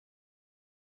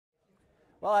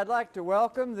Well, I'd like to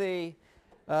welcome the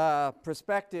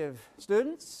prospective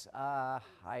students. I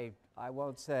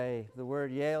won't say the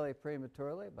word Yale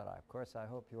prematurely, but of course I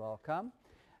hope you all come.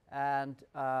 And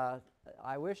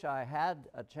I wish I had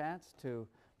a chance to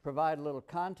provide a little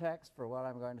context for what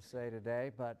I'm going to say today,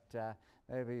 but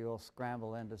maybe you'll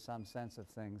scramble into some sense of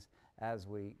things as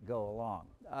we go along.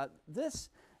 This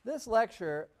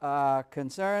lecture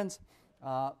concerns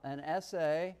an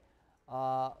essay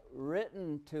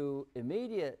written to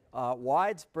immediate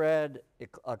widespread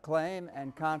acclaim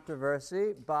and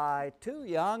controversy by two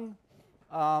young,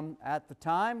 at the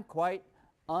time, quite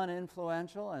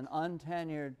uninfluential and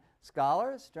untenured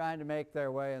scholars trying to make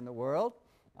their way in the world.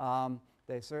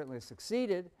 They certainly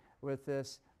succeeded with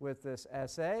this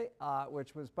essay,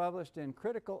 which was published in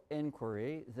Critical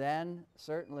Inquiry, then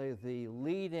certainly the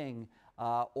leading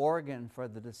organ for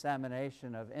the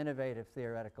dissemination of innovative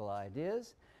theoretical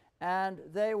ideas. And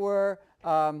they were,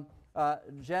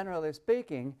 generally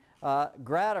speaking,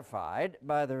 gratified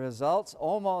by the results.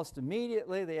 Almost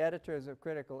immediately, the editors of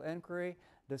Critical Inquiry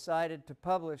decided to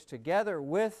publish, together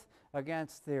with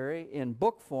Against Theory, in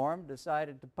book form,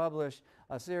 decided to publish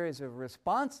a series of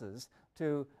responses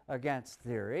to Against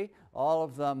Theory, all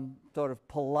of them sort of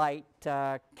polite,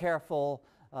 careful,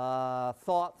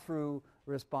 thought-through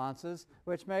responses,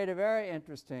 which made a very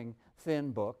interesting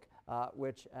thin book.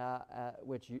 Which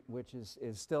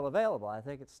is still available. I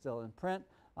think it's still in print,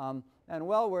 and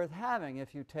well worth having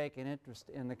if you take an interest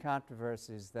in the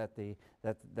controversies that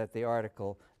the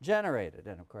article generated.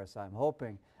 And of course, I'm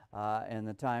hoping in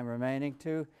the time remaining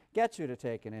to get you to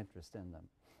take an interest in them.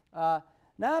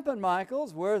 Knapp and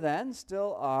Michaelss were then,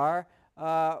 still are,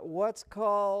 what's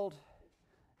called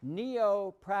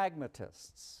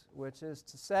neo-pragmatists, which is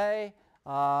to say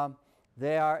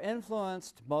they are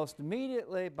influenced most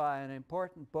immediately by an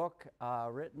important book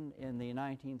written in the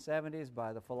 1970s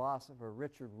by the philosopher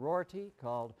Richard Rorty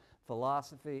called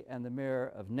Philosophy and the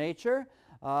Mirror of Nature.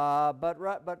 But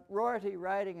Rorty,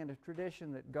 writing in a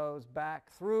tradition that goes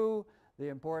back through the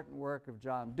important work of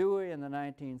John Dewey in the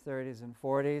 1930s and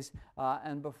 40s,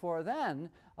 and before then,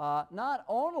 not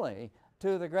only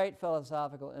to the great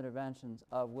philosophical interventions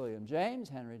of William James,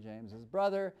 Henry James's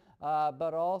brother,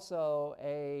 but also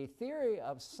a theory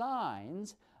of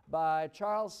signs by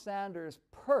Charles Sanders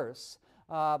Peirce,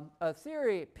 a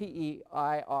theory,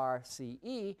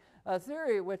 P-E-I-R-C-E, a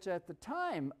theory which at the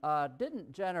time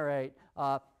didn't generate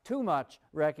too much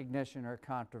recognition or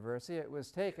controversy. It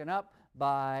was taken up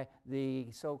by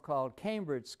the so-called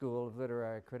Cambridge School of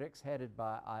Literary Critics, headed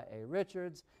by I.A.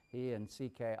 Richards. He and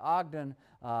C.K. Ogden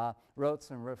wrote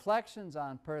some reflections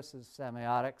on Peirce's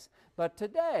semiotics. But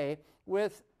today,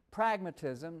 with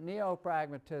pragmatism,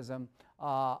 neo-pragmatism,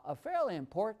 a fairly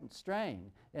important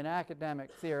strain in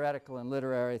academic, theoretical, and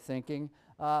literary thinking,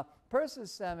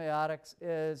 Peirce's semiotics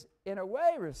is, in a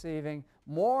way, receiving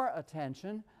more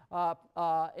attention.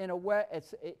 In a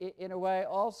way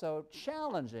also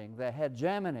challenging the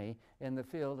hegemony in the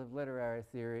field of literary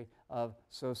theory of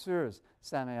Saussure's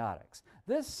semiotics.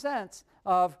 This sense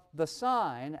of the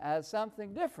sign as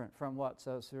something different from what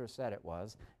Saussure said it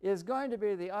was is going to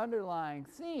be the underlying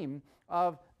theme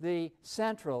of the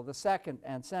second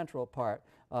and central part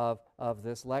of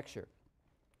this lecture.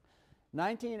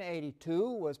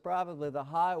 1982 was probably the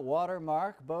high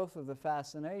watermark both of the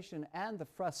fascination and the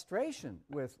frustration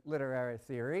with literary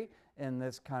theory in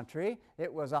this country.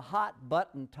 It was a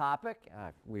hot-button topic.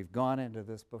 We've gone into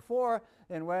this before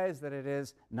in ways that it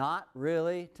is not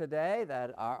really today,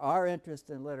 that our interest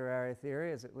in literary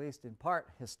theory is at least in part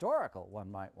historical, one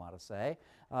might want to say.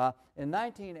 In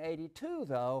 1982,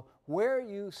 though, where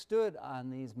you stood on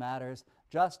these matters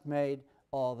just made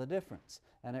all the difference.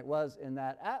 And it was in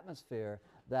that atmosphere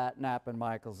that Knapp and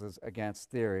Michaells' Against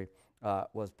Theory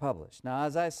was published. Now,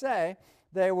 as I say,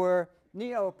 they were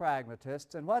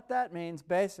neo-pragmatists, and what that means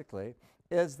basically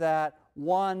is that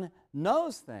one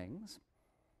knows things,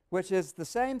 which is the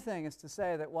same thing as to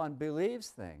say that one believes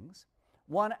things.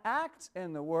 One acts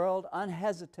in the world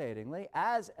unhesitatingly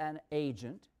as an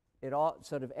agent. It all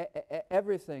sort of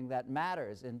everything that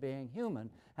matters in being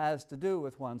human has to do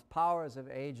with one's powers of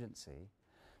agency.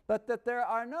 But that there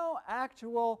are no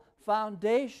actual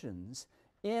foundations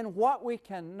in what we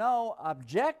can know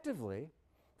objectively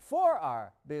for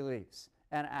our beliefs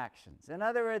and actions. In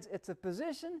other words, it's a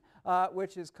position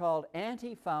which is called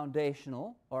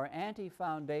anti-foundational or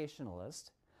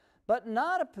anti-foundationalist, but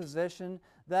not a position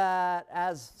that,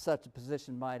 as such a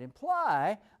position might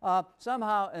imply,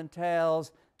 somehow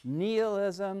entails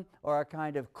nihilism or a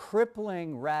kind of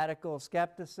crippling radical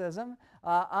skepticism.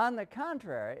 On the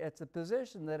contrary, it's a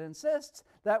position that insists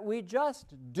that we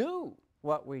just do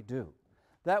what we do,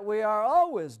 that we are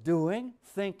always doing,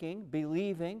 thinking,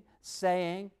 believing,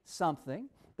 saying something,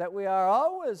 that we are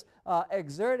always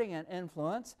exerting an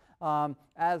influence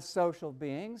as social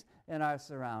beings in our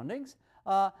surroundings,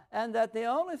 and that the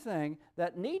only thing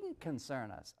that needn't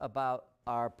concern us about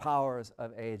our powers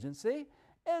of agency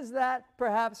is that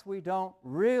perhaps we don't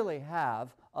really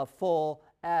have a full,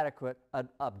 adequate,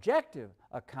 objective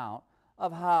account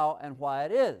of how and why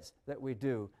it is that we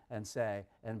do and say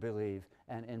and believe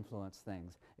and influence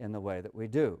things in the way that we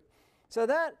do. So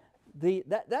that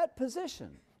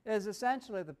position is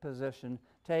essentially the position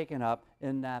taken up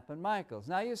in Knapp and Michaelss.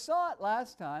 Now, you saw it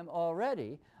last time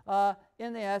already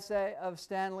in the essay of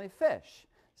Stanley Fish.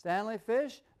 Stanley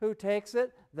Fish, who takes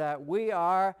it that we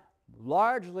are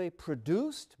largely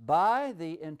produced by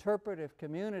the interpretive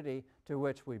community to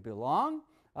which we belong.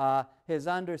 His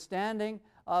understanding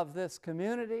of this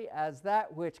community as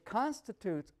that which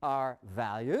constitutes our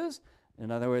values,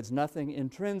 in other words, nothing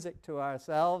intrinsic to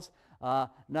ourselves,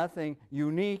 nothing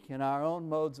unique in our own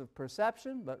modes of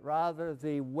perception, but rather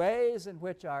the ways in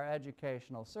which our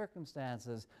educational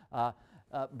circumstances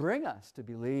bring us to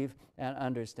believe and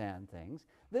understand things.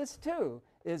 This, too,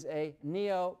 is a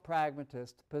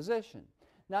neo-pragmatist position.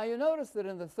 Now, you notice that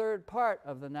in the third part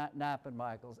of the Knapp and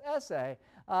Michaelss essay,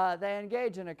 they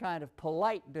engage in a kind of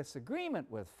polite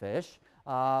disagreement with Fish.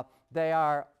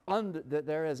 There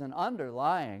is an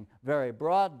underlying, very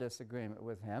broad disagreement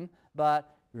with him,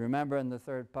 but remember in the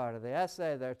third part of the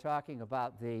essay, they're talking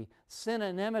about the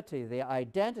synonymity, the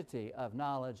identity of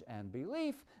knowledge and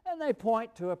belief, and they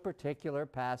point to a particular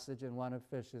passage in one of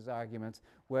Fish's arguments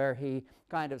where he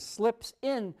kind of slips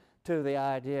into the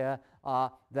idea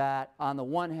that on the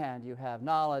one hand you have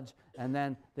knowledge, and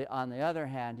then on the other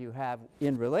hand you have,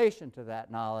 in relation to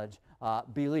that knowledge,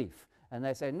 belief. And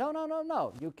they say, no, no, no,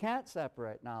 no, you can't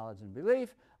separate knowledge and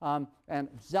belief. And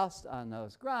just on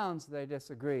those grounds, they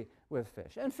disagree with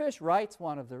Fish. And Fish writes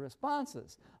one of the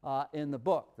responses in the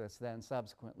book that's then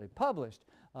subsequently published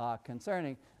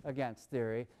concerning against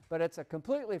theory. But it's a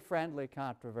completely friendly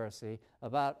controversy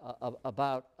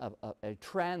about a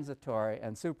transitory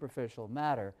and superficial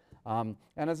matter. And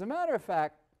as a matter of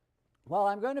fact, well,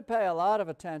 I'm going to pay a lot of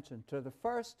attention to the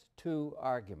first two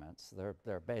arguments. There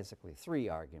are basically three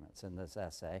arguments in this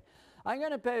essay. I'm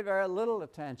going to pay very little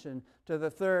attention to the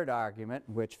third argument,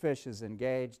 in which Fish is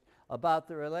engaged, about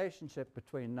the relationship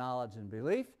between knowledge and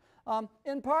belief,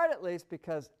 in part at least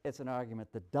because it's an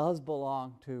argument that does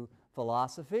belong to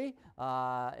philosophy.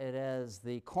 It is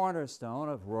the cornerstone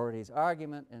of Rorty's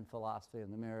argument in Philosophy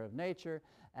and the Mirror of Nature,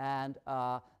 and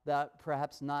that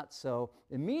perhaps not so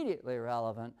immediately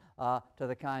relevant to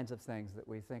the kinds of things that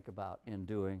we think about in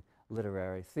doing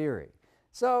literary theory.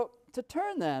 So to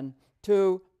turn then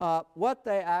to what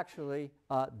they actually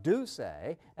do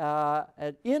say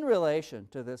in relation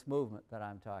to this movement that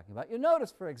I'm talking about. You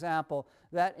notice, for example,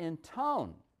 that in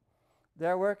tone,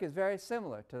 their work is very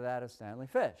similar to that of Stanley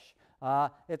Fish.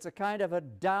 It's a kind of a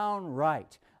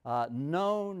downright,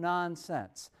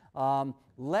 no-nonsense,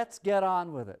 let's get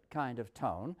on with it kind of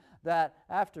tone that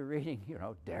after reading,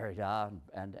 Derrida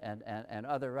and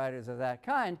other writers of that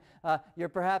kind, you're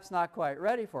perhaps not quite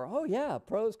ready for. Oh yeah,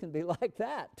 prose can be like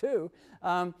that too.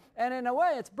 And in a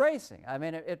way, it's bracing. I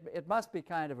mean, it must be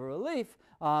kind of a relief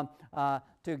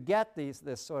to get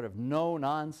this sort of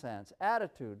no-nonsense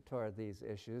attitude toward these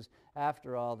issues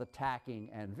after all the tacking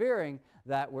and veering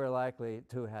that we're likely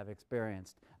to have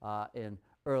experienced in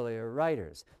earlier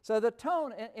writers. So the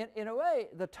tone, in a way,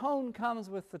 the tone comes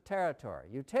with the territory.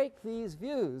 You take these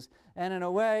views, and in a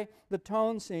way, the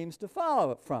tone seems to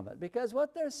follow from it, because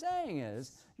what they're saying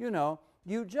is,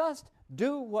 you just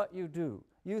do what you do.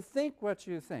 You think what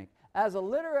you think. As a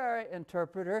literary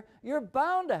interpreter, you're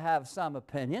bound to have some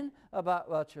opinion about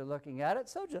what you're looking at it,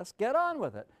 so just get on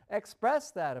with it. Express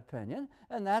that opinion,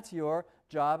 and that's your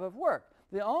job of work.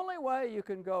 The only way you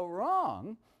can go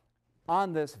wrong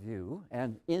on this view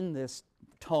and in this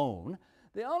tone,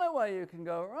 the only way you can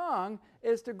go wrong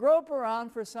is to grope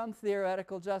around for some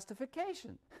theoretical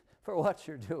justification for what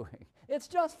you're doing. It's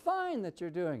just fine that you're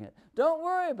doing it. Don't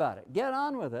worry about it. Get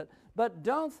on with it. But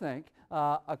don't think,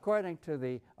 according to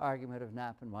the argument of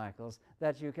Knapp and Michaelss,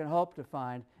 that you can hope to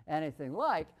find anything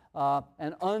like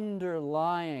an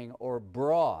underlying or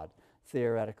broad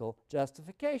theoretical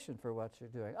justification for what you're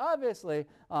doing. Obviously,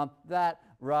 that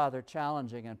rather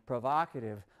challenging and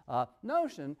provocative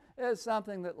notion is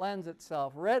something that lends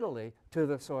itself readily to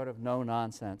the sort of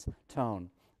no-nonsense tone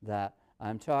that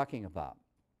I'm talking about.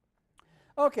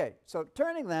 Okay, so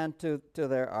turning then to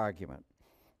their argument.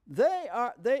 They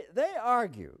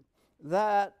argue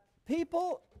that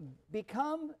people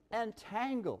become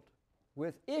entangled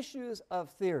with issues of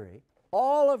theory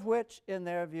all of which, in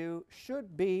their view,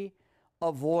 should be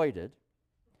avoided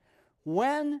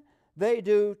when they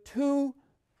do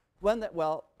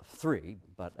three,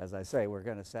 but as I say, we're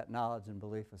going to set knowledge and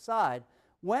belief aside,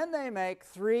 when they make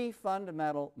three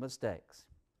fundamental mistakes.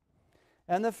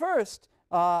 And the first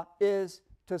is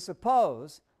to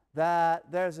suppose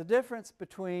that there's a difference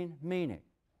between meaning.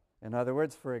 In other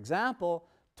words, for example,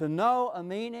 to know a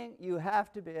meaning, you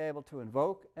have to be able to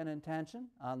invoke an intention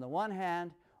on the one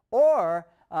hand, or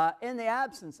in the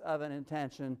absence of an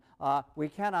intention, we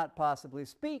cannot possibly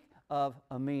speak of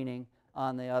a meaning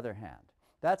on the other hand.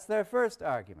 That's their first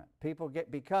argument. People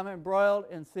become embroiled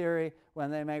in theory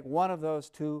when they make one of those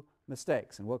two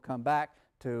mistakes, and we'll come back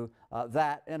to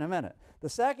that in a minute. The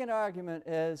second argument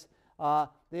is the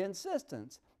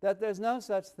insistence that there's no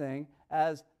such thing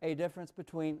as a difference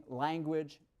between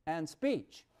language and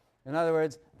speech. In other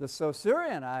words, the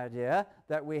Saussurean idea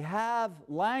that we have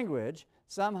language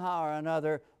somehow or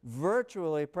another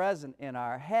virtually present in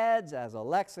our heads as a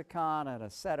lexicon and a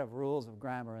set of rules of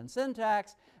grammar and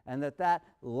syntax, and that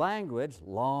language,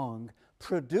 long,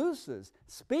 produces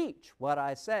speech, what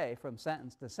I say from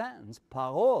sentence to sentence,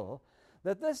 parole,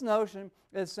 that this notion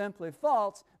is simply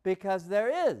false because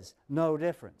there is no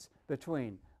difference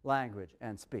between language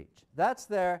and speech. That's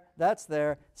their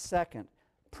second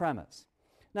premise.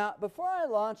 Now, before I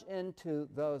launch into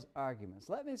those arguments,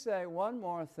 let me say one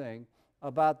more thing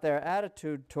about their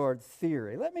attitude toward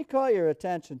theory. Let me call your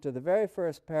attention to the very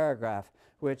first paragraph,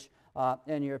 which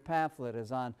in your pamphlet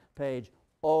is on page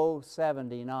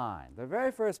 079, the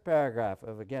very first paragraph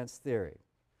of Against Theory,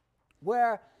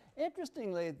 where,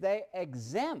 interestingly, they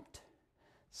exempt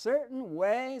certain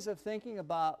ways of thinking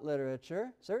about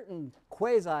literature, certain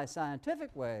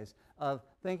quasi-scientific ways of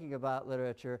thinking about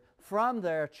literature from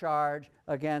their charge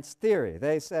against theory.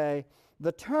 They say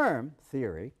the term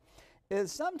theory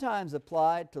is sometimes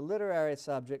applied to literary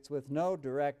subjects with no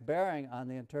direct bearing on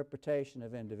the interpretation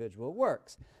of individual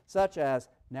works, such as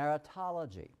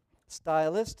narratology,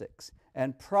 stylistics,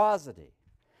 and prosody.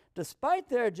 Despite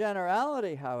their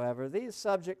generality, however, these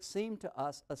subjects seem to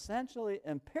us essentially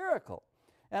empirical,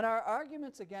 and our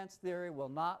arguments against theory will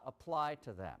not apply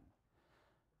to them.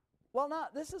 Well, now,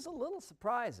 this is a little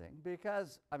surprising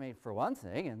because, I mean, for one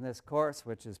thing, in this course,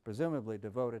 which is presumably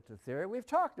devoted to theory, we've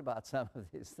talked about some of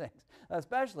these things,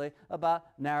 especially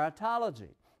about narratology.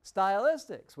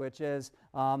 Stylistics, which is,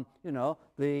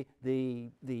 the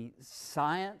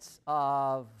science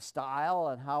of style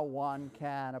and how one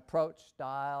can approach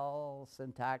style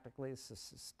syntactically,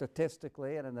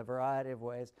 statistically, and in the variety of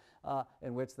ways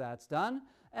in which that's done.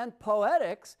 And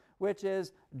poetics, which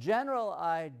is general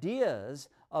ideas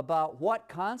about what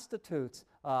constitutes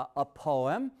a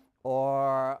poem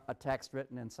or a text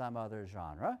written in some other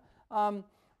genre, all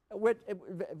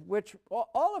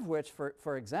of which,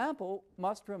 for example,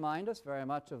 must remind us very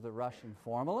much of the Russian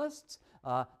formalists.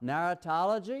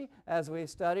 Narratology, as we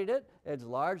studied it, is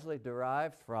largely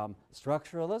derived from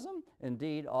structuralism,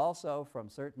 indeed also from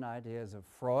certain ideas of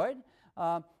Freud.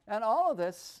 And all of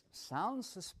this sounds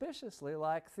suspiciously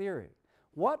like theory.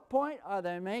 What point are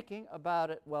they making about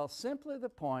it? Well, simply the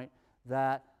point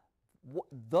that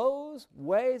those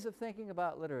ways of thinking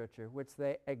about literature, which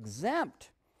they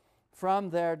exempt from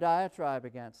their diatribe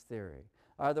against theory,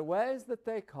 are the ways that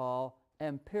they call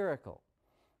empirical.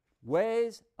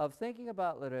 Ways of thinking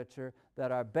about literature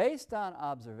that are based on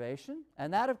observation,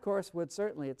 and that, of course, would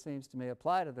certainly, it seems to me,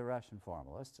 apply to the Russian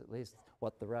formalists, at least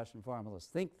what the Russian formalists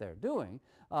think they're doing.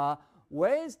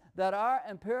 Ways that are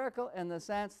empirical in the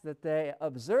sense that they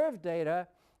observe data,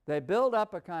 they build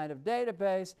up a kind of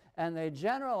database, and they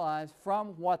generalize from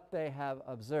what they have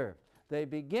observed. They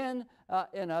begin,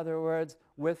 in other words,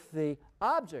 with the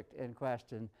object in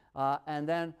question and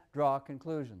then draw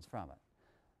conclusions from it.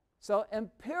 So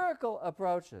empirical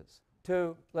approaches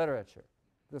to literature,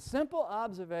 the simple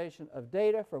observation of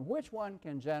data from which one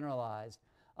can generalize,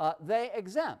 they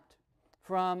exempt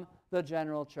from the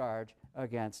general charge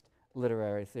against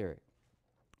literary theory.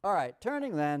 All right,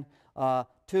 turning then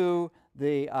to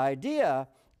the idea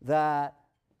that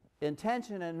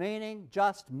intention and meaning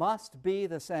just must be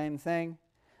the same thing,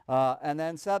 and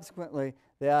then subsequently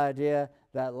the idea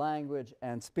that language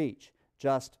and speech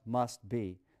just must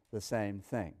be the same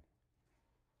thing.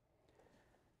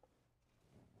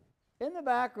 In the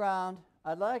background,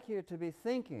 I'd like you to be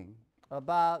thinking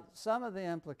about some of the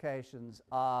implications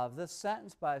of this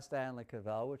sentence by Stanley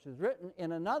Cavell, which is written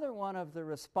in another one of the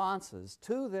responses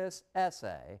to this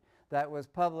essay that was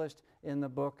published in the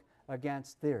book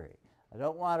Against Theory. I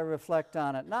don't want to reflect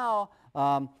on it now,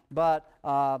 but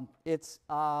it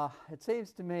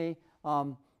seems to me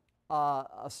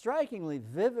a strikingly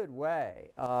vivid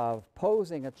way of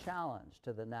posing a challenge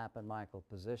to the Knapp and Michael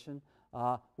position,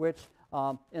 which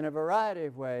in a variety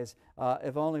of ways,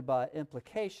 if only by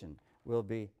implication, we'll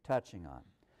be touching on.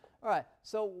 All right,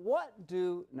 so what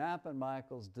do Knapp and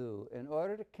Michaells do in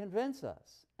order to convince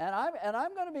us? And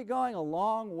I'm going to be going a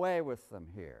long way with them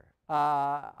here.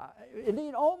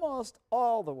 Indeed, almost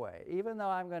all the way, even though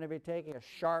I'm going to be taking a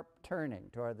sharp turning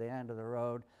toward the end of the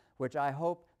road, which I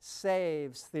hope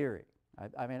saves theory.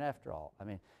 I mean, after all, I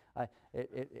mean,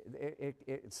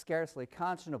 it's scarcely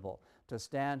conscionable to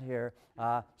stand here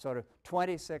sort of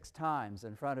 26 times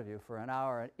in front of you for an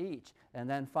hour each, and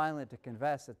then finally to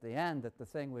confess at the end that the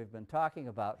thing we've been talking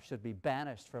about should be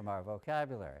banished from our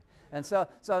vocabulary. And so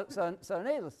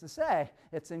needless to say,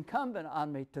 it's incumbent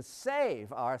on me to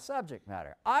save our subject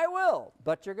matter. I will,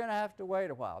 but you're going to have to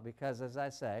wait a while because, as I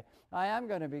say, I am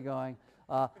going to be going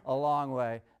a long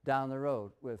way down the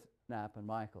road with Knapp and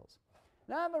Michaells.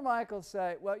 Knapp and Michaells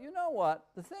say, well, you know what?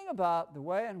 The thing about the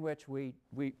way in which we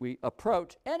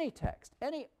approach any text,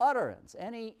 any utterance,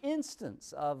 any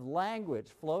instance of language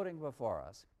floating before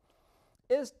us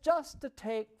is just to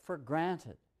take for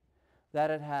granted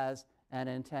that it has an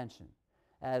intention.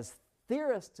 As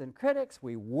theorists and critics,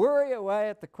 we worry away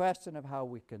at the question of how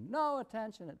we can know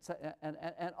intention,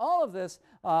 and all of this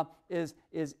is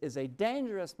a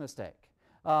dangerous mistake.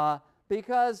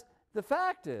 Because the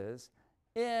fact is,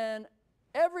 in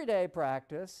everyday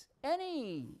practice,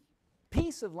 any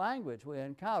piece of language we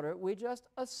encounter, we just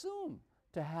assume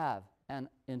to have an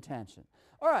intention.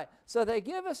 All right, so they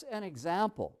give us an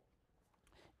example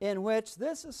in which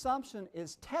this assumption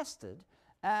is tested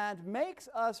and makes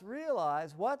us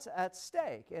realize what's at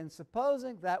stake in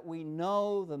supposing that we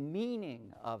know the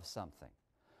meaning of something.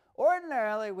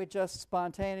 Ordinarily, we just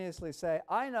spontaneously say,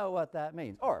 I know what that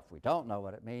means. Or if we don't know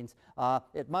what it means,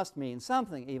 it must mean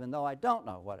something even though I don't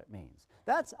know what it means.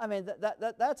 That's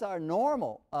our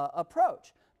normal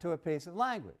approach to a piece of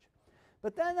language.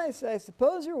 But then they say,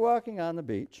 suppose you're walking on the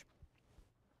beach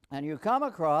and you come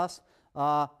across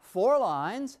 4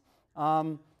 lines.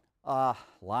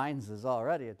 Lines is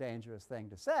already a dangerous thing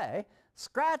to say.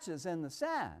 Scratches in the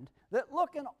sand that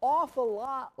look an awful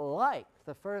lot like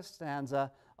the first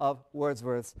stanza of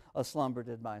Wordsworth's "A slumber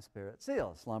did my spirit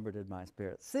seal." A slumber did my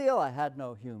spirit seal. I had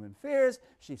no human fears.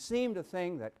 She seemed a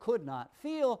thing that could not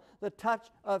feel the touch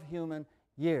of human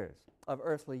years, of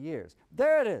earthly years.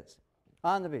 There it is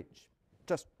on the beach,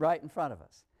 just right in front of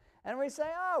us. And we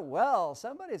say, oh, well,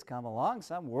 somebody's come along,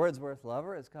 some Wordsworth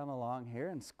lover has come along here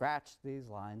and scratched these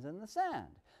lines in the sand.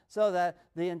 So that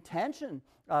the intention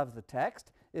of the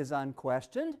text is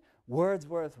unquestioned.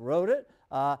 Wordsworth wrote it.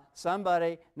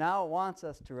 Somebody now wants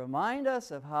us to remind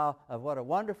us of what a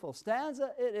wonderful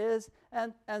stanza it is,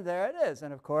 and there it is.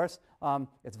 And of course,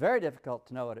 it's very difficult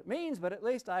to know what it means, but at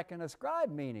least I can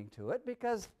ascribe meaning to it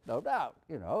because, no doubt,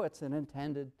 it's an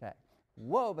intended text.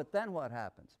 Whoa, but then what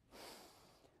happens?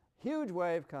 Huge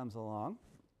wave comes along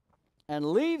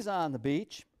and leaves on the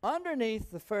beach, underneath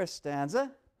the first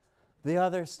stanza, the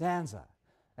other stanza.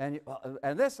 And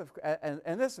this,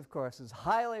 of course, is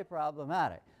highly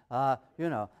problematic.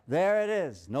 There it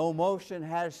is. No motion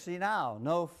has she now,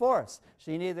 no force.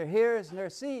 She neither hears nor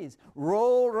sees,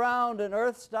 rolled round in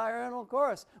earth's diurnal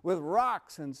course, with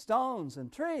rocks and stones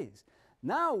and trees.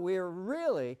 Now we're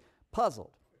really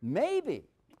puzzled. Maybe,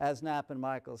 as Knapp and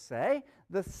Michaells say,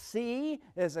 the sea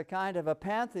is a kind of a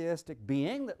pantheistic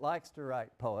being that likes to write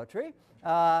poetry,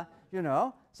 so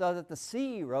that the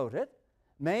sea wrote it.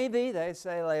 Maybe, they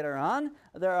say later on,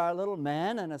 there are little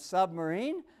men in a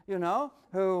submarine,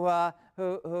 who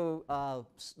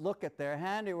look at their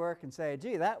handiwork and say,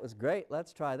 gee, that was great,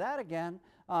 let's try that again.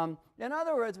 In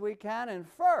other words, we can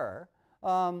infer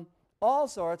all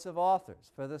sorts of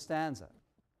authors for the stanza.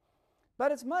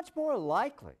 But it's much more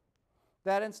likely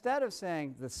that instead of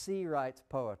saying the sea writes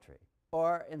poetry,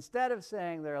 or instead of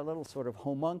saying there are little sort of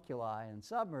homunculi in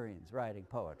submarines writing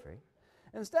poetry,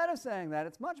 instead of saying that,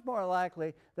 it's much more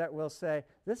likely that we'll say,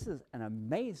 this is an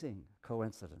amazing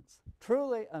coincidence,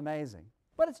 truly amazing,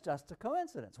 but it's just a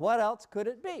coincidence. What else could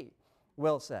it be,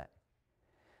 we'll say.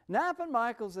 Knapp and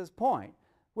Michaells' point,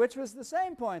 which was the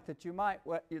same point that you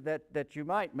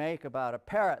might make about a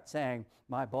parrot saying,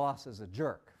 my boss is a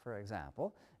jerk, for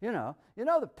example.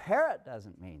 The parrot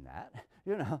doesn't mean that.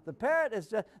 The parrot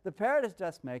is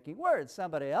just making words.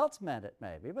 Somebody else meant it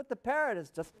maybe, but the parrot is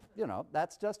just,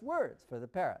 that's just words for the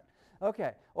parrot.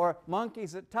 Okay, or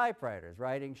monkeys at typewriters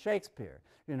writing Shakespeare.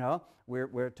 You know,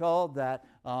 we're told that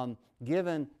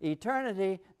given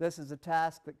eternity, this is a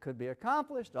task that could be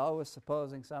accomplished, always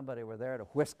supposing somebody were there to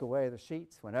whisk away the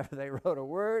sheets whenever they wrote a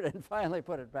word and finally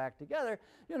put it back together.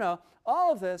 You know,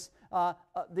 all of this,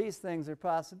 these things are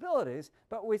possibilities,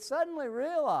 but we suddenly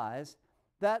realize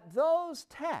that those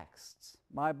texts,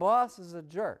 my boss is a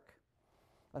jerk,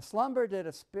 a slumber did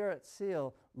a spirit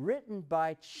seal, written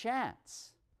by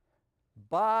chance,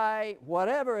 by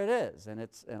whatever it is, and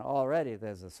already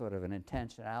there's a sort of an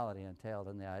intentionality entailed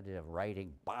in the idea of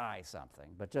writing by something,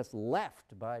 but just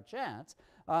left by chance,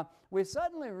 we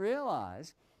suddenly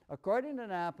realize, according to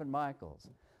Knapp and Michaelss,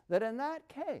 that in that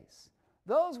case,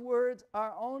 those words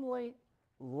are only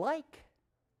like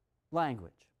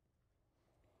language.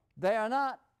 They are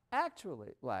not actually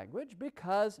language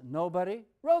because nobody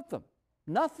wrote them.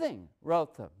 Nothing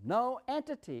wrote them. No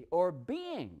entity or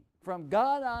being from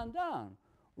God on down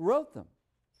wrote them.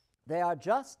 They are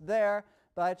just there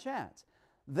by chance.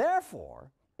 Therefore,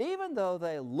 even though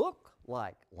they look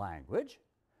like language,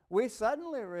 we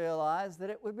suddenly realize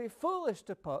that it would be foolish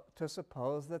to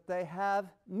suppose that they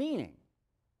have meaning.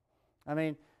 I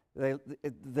mean,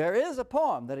 there is a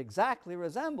poem that exactly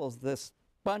resembles this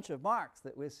bunch of marks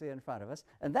that we see in front of us,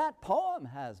 and that poem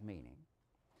has meaning.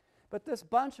 But this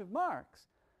bunch of marks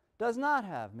does not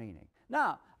have meaning.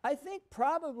 Now, I think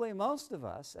probably most of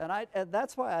us, and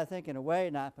that's why I think in a way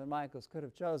Knapp and Michaelss could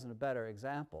have chosen a better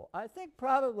example, I think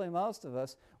probably most of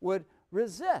us would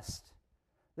resist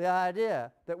the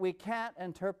idea that we can't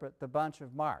interpret the bunch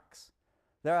of marks.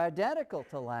 They're identical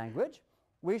to language.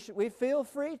 We feel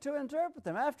free to interpret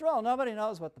them. After all, nobody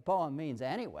knows what the poem means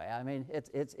anyway. I mean,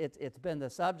 it's been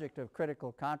the subject of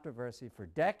critical controversy for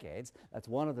decades. That's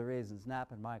one of the reasons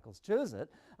Knapp and Michaelss choose it.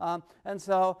 And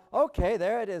so, okay,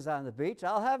 there it is on the beach.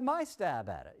 I'll have my stab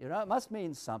at it. You know, it must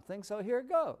mean something, so here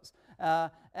goes.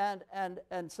 And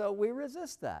so we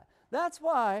resist that. That's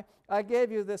why I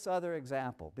gave you this other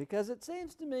example, because it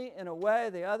seems to me, in a way,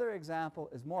 the other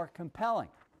example is more compelling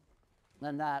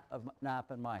than that of Knapp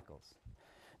and Michaelss.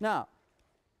 Now,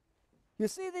 you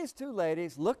see these two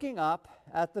ladies looking up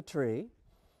at the tree.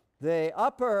 The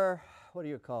upper, what do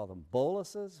you call them,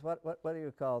 boluses? What do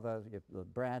you call those? The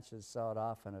branches sawed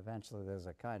off and eventually there's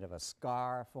a kind of a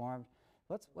scar formed.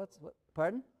 What,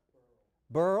 pardon?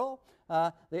 Burl.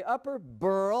 The upper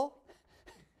burl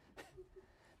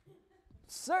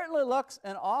certainly looks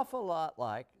an awful lot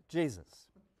like Jesus.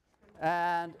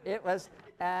 And it was,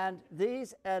 and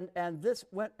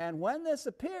when this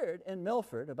appeared in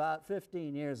Milford about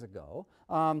 15 years ago,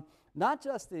 not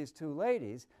just these two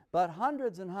ladies, but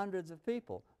hundreds and hundreds of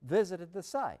people visited the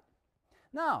site.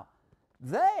 Now,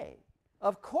 they,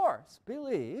 of course,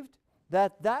 believed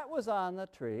that that was on the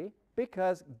tree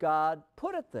because God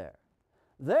put it there.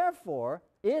 Therefore,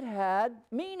 it had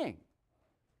meaning.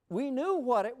 We knew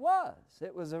what it was.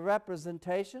 It was a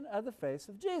representation of the face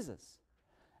of Jesus.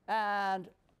 And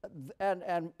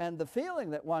the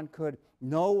feeling that one could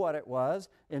know what it was,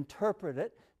 interpret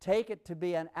it, take it to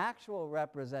be an actual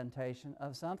representation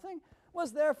of something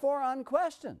was therefore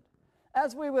unquestioned,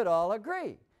 as we would all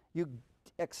agree. You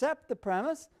accept the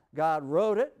premise, God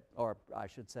wrote it, or I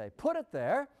should say put it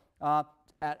there.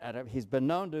 He's been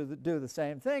known to do the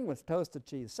same thing with toasted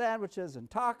cheese sandwiches and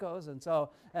tacos, and so,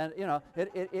 and you know,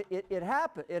 it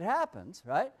happens,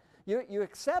 right? You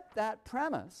accept that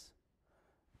premise,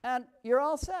 and you're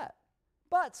all set.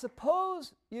 But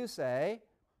suppose you say,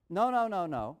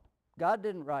 no, God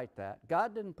didn't write that.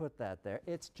 God didn't put that there.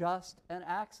 It's just an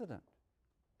accident.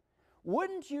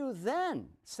 Wouldn't you then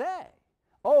say,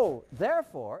 oh,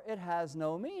 therefore it has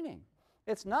no meaning?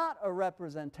 It's not a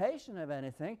representation of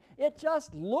anything. It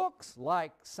just looks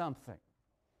like something.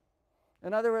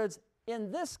 In other words,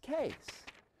 in this case,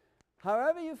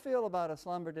 however you feel about a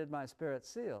slumber did my spirit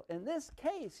seal, in this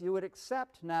case you would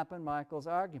accept Knapp and Michaells'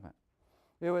 argument.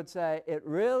 You would say it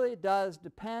really does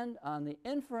depend on the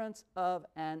inference of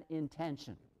an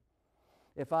intention.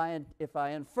 If I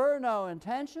infer no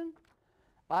intention,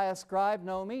 I ascribe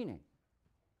no meaning.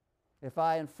 If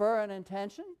I infer an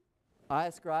intention, I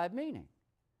ascribe meaning.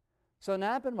 So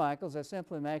Knapp and Michaells are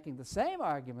simply making the same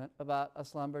argument about a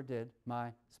slumber did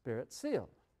my spirit seal.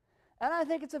 And I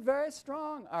think it's a very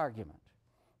strong argument.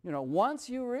 You know, once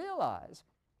you realize,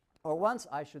 or once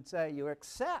I should say you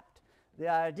accept the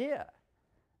idea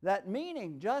that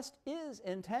meaning just is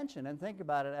intention, and think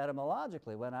about it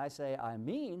etymologically. When I say I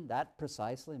mean, that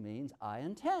precisely means I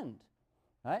intend,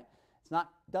 right?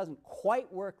 Doesn't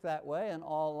quite work that way in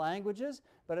all languages,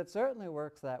 but it certainly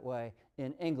works that way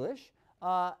in English,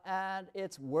 and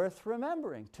it's worth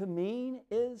remembering. To mean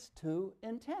is to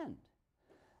intend.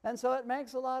 And so it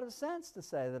makes a lot of sense to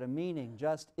say that a meaning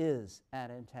just is an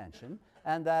intention,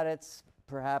 and that it's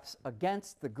perhaps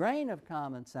against the grain of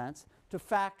common sense to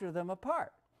factor them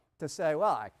apart, to say,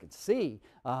 well, I could see,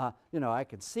 I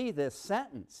could see this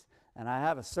sentence, and I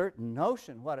have a certain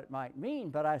notion what it might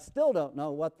mean, but I still don't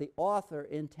know what the author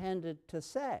intended to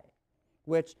say,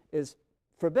 which is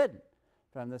forbidden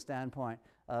from the standpoint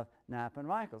of Knapp and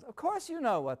Michaelss. Of course you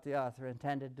know what the author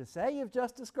intended to say. You've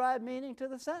just described meaning to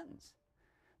the sentence.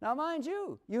 Now, mind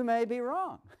you, you may be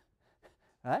wrong,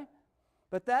 right?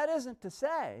 But that isn't to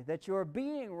say that your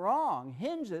being wrong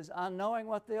hinges on knowing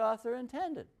what the author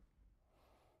intended.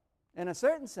 In a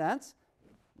certain sense,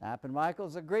 Knapp and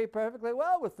Michaelss agree perfectly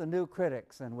well with the new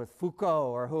critics and with Foucault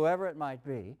or whoever it might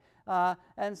be,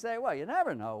 and say, well, you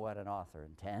never know what an author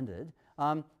intended.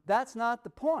 That's not the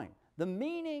point. The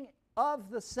meaning of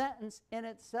the sentence in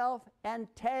itself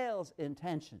entails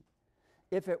intention.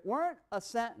 If it weren't a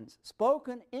sentence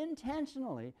spoken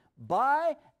intentionally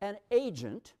by an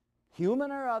agent,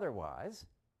 human or otherwise,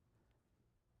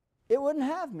 it wouldn't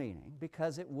have meaning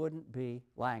because it wouldn't be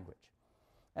language.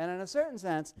 And in a certain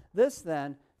sense, this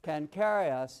then can carry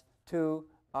us to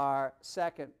our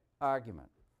second argument.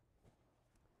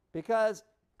 Because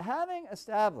having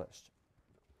established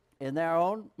in their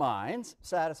own minds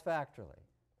satisfactorily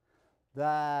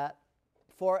that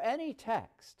for any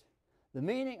text, the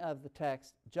meaning of the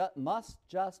text must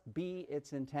just be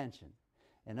its intention.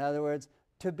 In other words,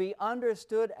 to be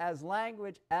understood as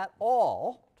language at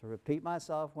all, to repeat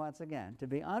myself once again, to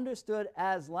be understood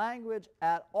as language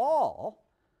at all,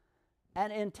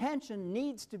 an intention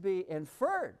needs to be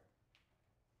inferred.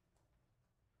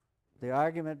 The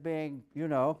argument being,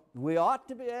 we ought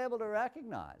to be able to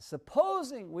recognize,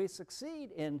 supposing we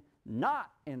succeed in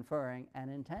not inferring an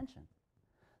intention,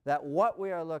 that what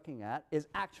we are looking at is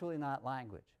actually not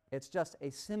language. It's just a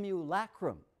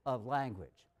simulacrum of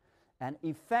language, an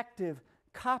effective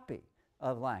copy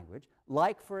of language,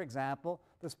 like, for example,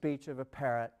 the speech of a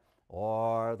parrot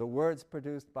or the words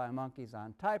produced by monkeys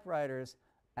on typewriters,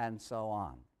 and so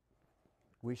on.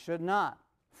 We should not,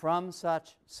 from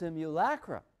such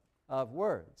simulacra of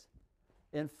words,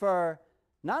 infer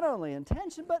not only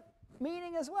intention, but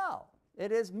meaning as well.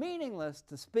 It is meaningless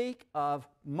to speak of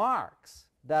marks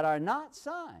that are not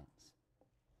signs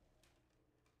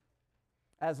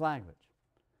as language.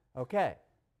 Okay,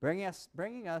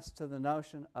 bringing us to the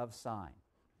notion of sign.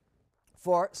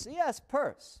 For C.S.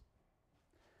 Peirce,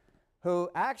 who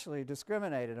actually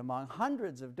discriminated among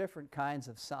hundreds of different kinds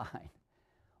of sign,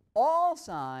 all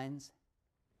signs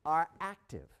are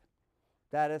active.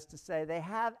 That is to say, they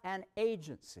have an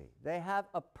agency, they have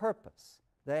a purpose,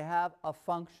 they have a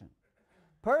function.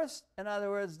 Peirce, in other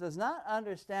words, does not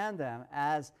understand them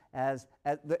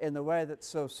in the way that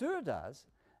Saussure does,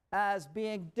 as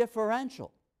being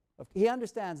differential. He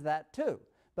understands that too.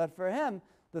 But for him,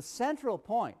 the central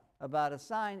point about a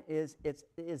sign is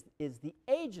the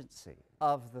agency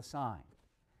of the sign.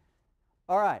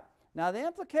 All right. Now, the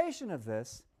implication of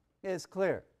this is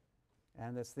clear.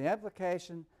 And it's the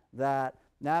implication that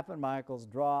Knapp and Michaelss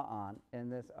draw on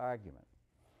in this argument.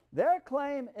 Their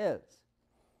claim is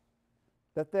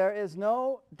that there is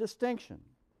no distinction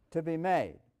to be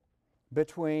made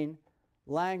between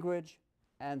language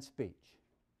and speech.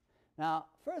 Now,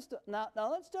 now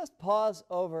let's just pause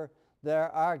over their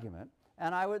argument.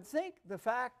 And I would think the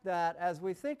fact that as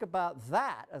we think about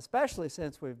that, especially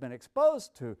since we've been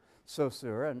exposed to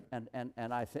Saussure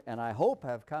and I hope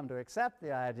have come to accept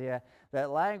the idea that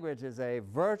language is a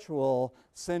virtual,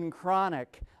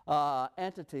 synchronic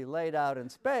entity laid out in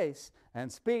space,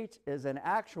 and speech is an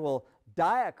actual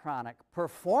diachronic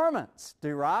performance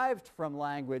derived from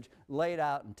language laid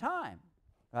out in time,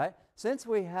 right? Since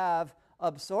we have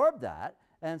absorbed that,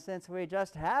 and since we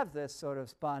just have this sort of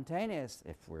spontaneous,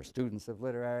 if we're students of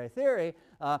literary theory,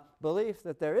 belief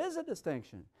that there is a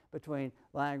distinction between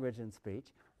language and speech,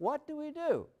 what do we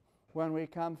do when we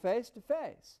come face to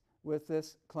face with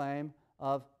this claim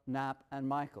of Knapp and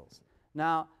Michaelss?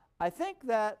 Now, I think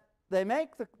that they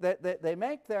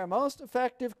make their most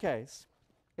effective case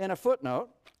in a footnote.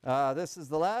 This is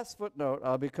the last footnote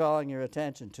I'll be calling your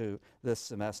attention to this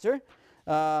semester.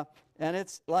 And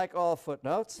it's, like all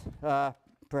footnotes,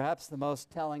 perhaps the most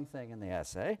telling thing in the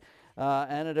essay.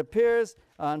 And it appears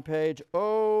on page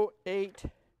 08.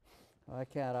 Why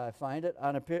can't I find it?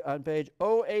 On page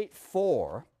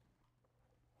 084,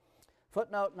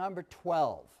 footnote number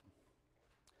 12.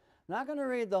 I'm not going to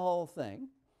read the whole thing.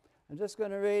 I'm just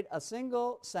going to read a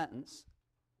single sentence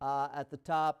at the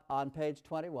top on page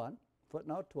 21,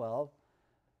 footnote 12,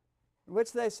 in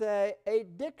which they say a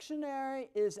dictionary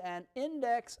is an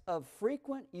index of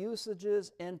frequent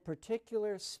usages in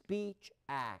particular speech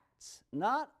acts,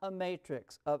 not a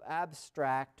matrix of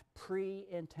abstract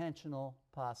pre-intentional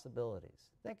possibilities.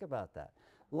 Think about that.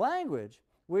 Language,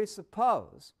 we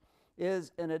suppose,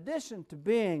 is, in addition to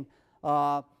being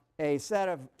a set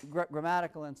of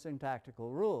grammatical and syntactical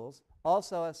rules,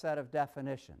 also a set of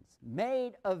definitions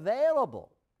made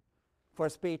available for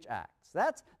speech acts.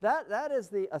 That is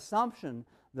the assumption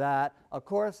that a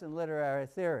course in literary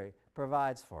theory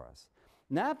provides for us.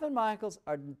 Knapp and Michaelss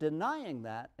are denying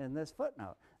that in this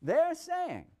footnote. They're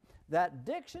saying that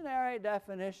dictionary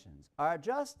definitions are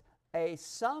just a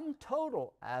sum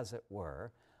total, as it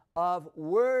were, of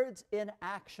words in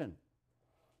action.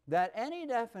 That any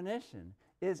definition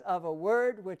is of a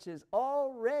word which is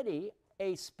already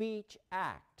a speech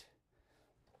act.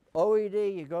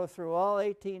 OED, you go through all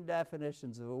 18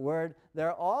 definitions of a word.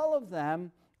 They're all of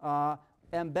them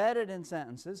embedded in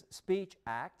sentences, speech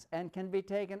acts, and can be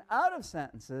taken out of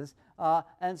sentences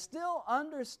and still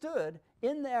understood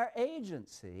in their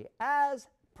agency as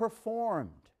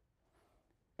performed.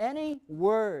 Any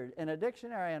word in a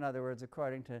dictionary, in other words,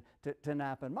 according to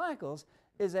Knapp and Michaelss,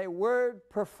 is a word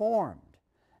performed.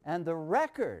 And the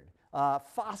record,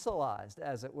 fossilized,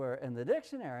 as it were, in the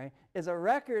dictionary, is a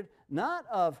record not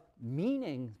of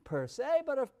meaning per se,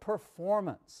 but of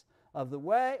performance, of the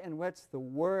way in which the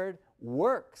word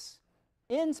works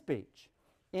in speech,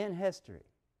 in history.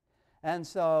 And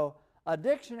so a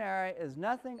dictionary is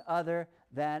nothing other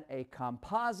than a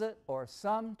composite or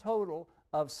sum total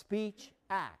of speech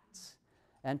acts.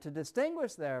 And to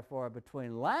distinguish, therefore,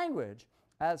 between language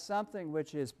as something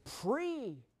which is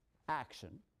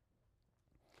pre-action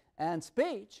and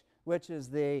speech, which is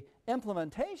the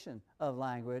implementation of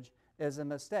language, is a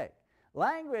mistake.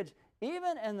 Language,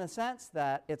 even in the sense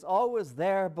that it's always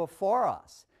there before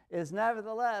us, is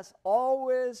nevertheless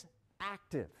always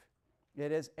active.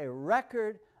 It is a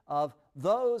record of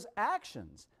those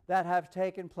actions that have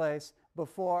taken place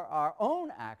before our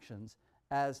own actions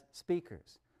as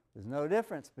speakers. There's no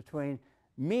difference between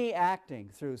me acting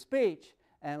through speech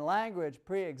and language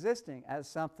pre-existing as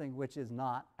something which is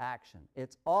not action.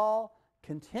 It's all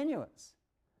continuous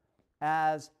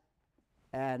as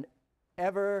an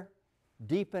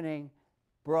ever-deepening,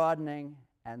 broadening,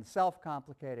 and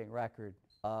self-complicating record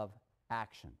of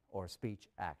action or speech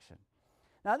action.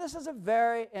 Now, this is a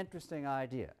very interesting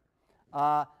idea.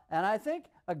 And I think,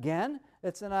 again,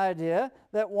 it's an idea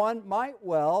that one might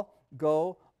well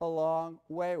go a long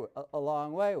way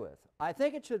with. I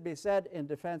think it should be said in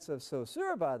defense of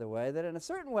Saussure, by the way, that in a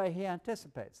certain way he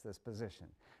anticipates this position.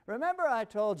 Remember, I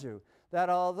told you that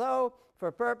although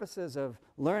for purposes of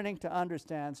learning to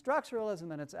understand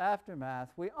structuralism and its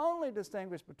aftermath, we only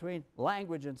distinguish between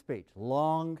language and speech,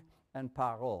 langue and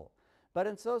parole. But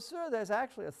in Saussure, there's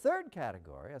actually a third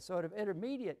category, a sort of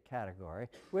intermediate category,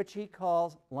 which he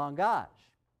calls langage.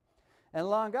 And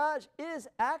langage is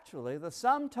actually the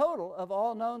sum total of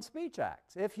all known speech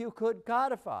acts. If you could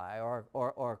codify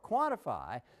or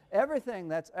quantify everything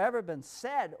that's ever been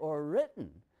said or written,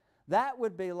 that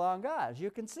would be langage. You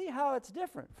can see how it's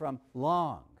different from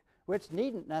langue, which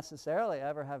needn't necessarily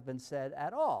ever have been said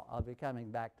at all. I'll be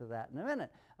coming back to that in a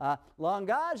minute.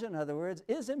 Langage, in other words,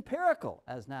 is empirical,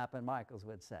 as Knapp and Michaelss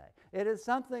would say. It is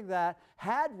something that,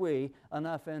 had we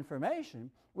enough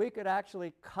information, we could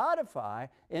actually codify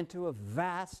into a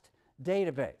vast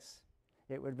database.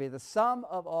 It would be the sum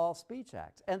of all speech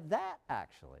acts. And that,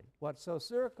 actually, what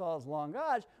Saussure calls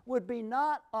langage, would be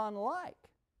not unlike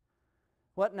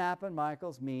what Knapp and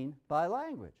Michaelss mean by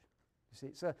language.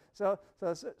 You see, so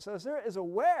Saussure is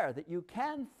aware that you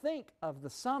can think of the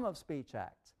sum of speech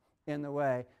acts in the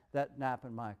way that Knapp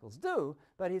and Michaelss do,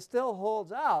 but he still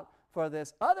holds out for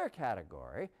this other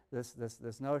category,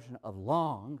 this notion of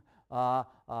langue,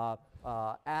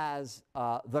 as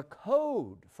the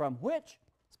code from which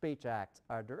speech acts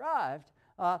are derived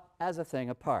as a thing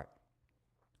apart.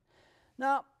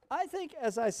 Now, I think,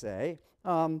 as I say,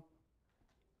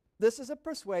 this is a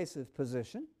persuasive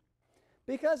position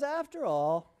because, after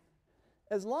all,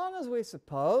 as long as we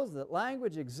suppose that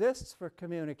language exists for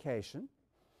communication,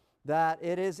 that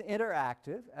it is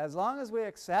interactive, as long as we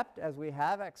accept, as we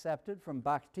have accepted from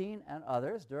Bakhtin and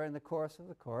others during the course of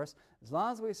the course, as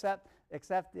long as we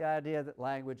accept the idea that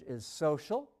language is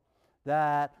social,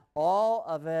 that all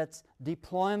of its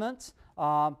deployments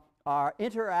are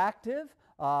interactive,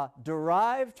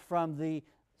 derived from the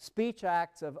speech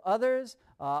acts of others,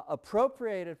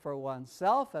 appropriated for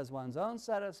oneself as one's own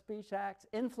set of speech acts,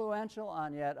 influential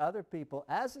on yet other people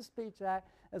as a speech act,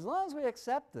 as long as we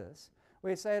accept this,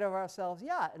 we say to ourselves,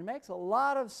 yeah, it makes a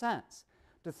lot of sense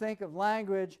to think of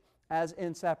language as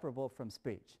inseparable from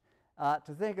speech.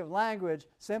 To think of language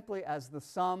simply as the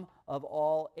sum of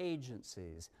all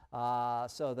agencies,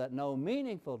 so that no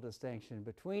meaningful distinction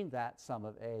between that sum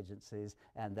of agencies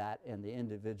and that in the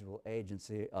individual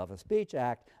agency of a speech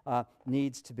act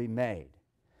needs to be made.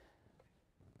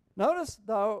 Notice,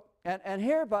 though, and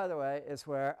here, by the way, is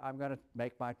where I'm going to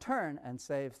make my turn and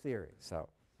save theory. So,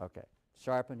 okay,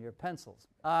 sharpen your pencils.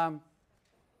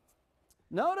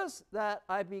 Notice that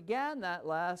I began that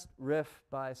last riff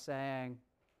by saying,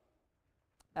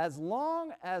 as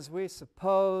long as we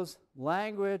suppose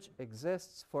language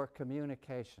exists for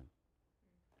communication.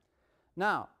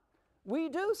 Now, we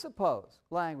do suppose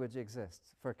language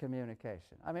exists for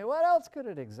communication. I mean, what else could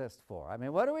it exist for? I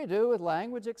mean, what do we do with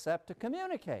language except to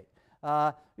communicate?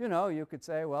 You know, you could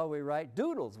say, well, we write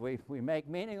doodles. We make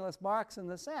meaningless marks in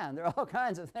the sand. There are all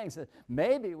kinds of things that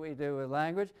maybe we do with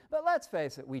language, but let's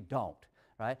face it, we don't.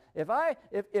 Right? If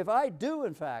I do,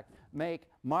 in fact, make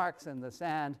marks in the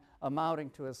sand amounting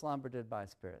to a slumber did by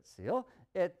spirit seal,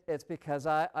 it's because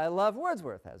I love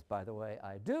Wordsworth, as, by the way,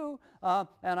 I do,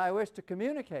 and I wish to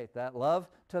communicate that love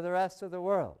to the rest of the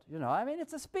world. You know, I mean,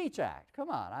 it's a speech act.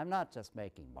 Come on, I'm not just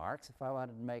making marks. If I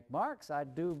wanted to make marks,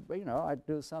 I'd do, you know, I'd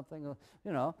do something,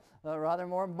 you know, rather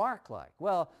more mark-like.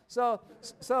 Well, so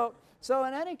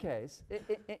in any case,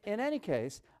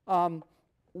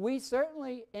 we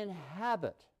certainly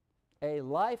inhabit a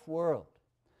life world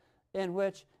in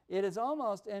which it is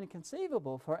almost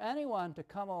inconceivable for anyone to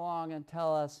come along and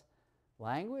tell us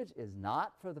language is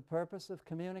not for the purpose of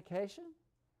communication.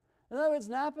 In other words,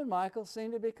 Knapp and Michaelss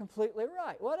seem to be completely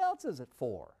right. What else is it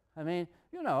for? I mean,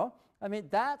 you know,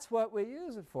 that's what we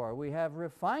use it for. We have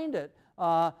refined it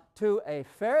to a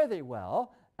fare thee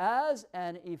well as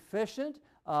an efficient,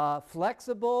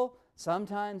 flexible,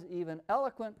 sometimes even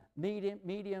eloquent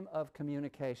medium of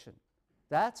communication.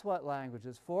 That's what language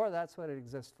is for. That's what it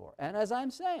exists for. And as I'm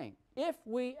saying, if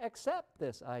we accept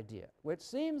this idea, which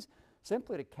seems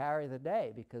simply to carry the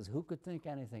day, because who could think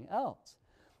anything else?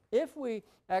 If we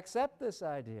accept this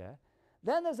idea,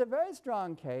 then there's a very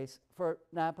strong case for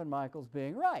Knapp and Michaelss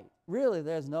being right. Really,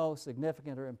 there's no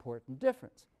significant or important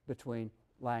difference between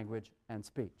language and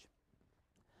speech.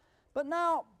 But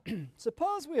now,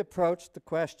 suppose we approach the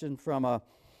question from a,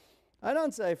 I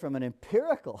don't say from an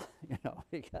empirical, you know,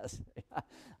 because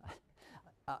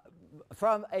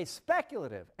from a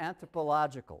speculative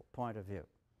anthropological point of view.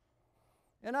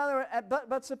 In other words,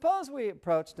 but suppose we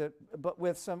approached it but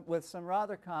with some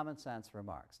rather common sense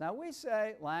remarks. Now, we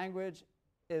say language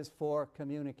is for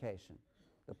communication.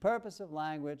 The purpose of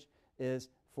language is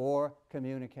for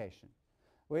communication.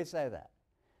 We say that.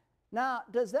 Now,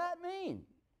 does that mean,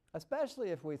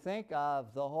 especially if we think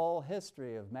of the whole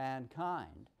history of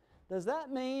mankind, does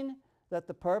that mean that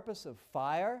the purpose of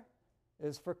fire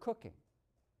is for cooking?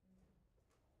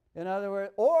 In other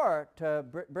words, or to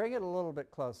bring it a little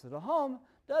bit closer to home,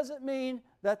 does it mean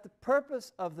that the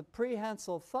purpose of the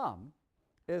prehensile thumb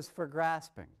is for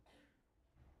grasping?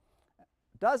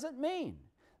 Does it mean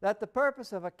that the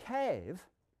purpose of a cave,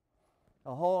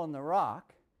 a hole in the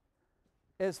rock,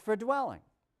 is for dwelling?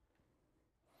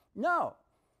 No.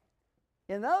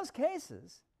 In those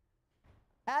cases,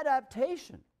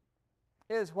 adaptation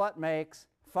is what makes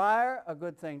fire a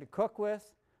good thing to cook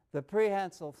with, the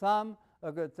prehensile thumb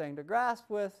a good thing to grasp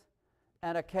with,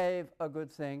 and a cave a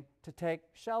good thing to take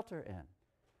shelter in.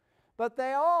 But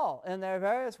they all, in their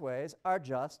various ways, are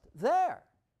just there.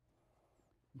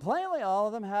 Plainly, all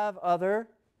of them have other,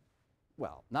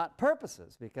 well, not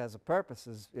purposes, because a purpose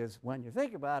is, when you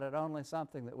think about it, only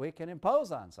something that we can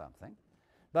impose on something.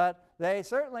 But they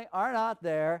certainly are not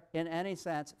there in any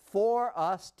sense for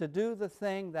us to do the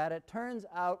thing that it turns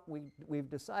out we've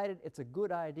decided it's a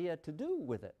good idea to do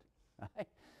with it. Right?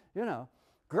 You know,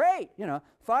 great, you know,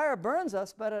 fire burns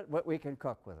us, but we can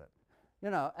cook with it. You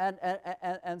know,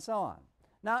 and so on.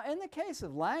 Now, in the case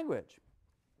of language,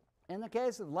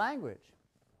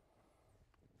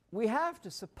 we have to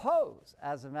suppose,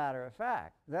 as a matter of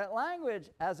fact, that language,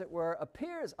 as it were,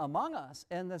 appears among us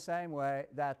in the same way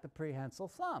that the prehensile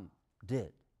thumb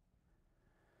did.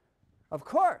 Of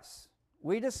course,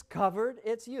 we discovered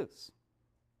its use.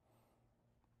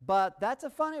 But that's a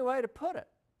funny way to put it.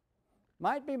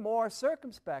 Might be more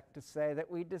circumspect to say that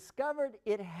we discovered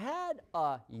it had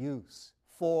a use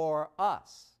for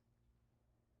us,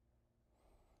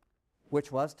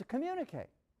 which was to communicate.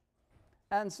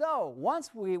 And so,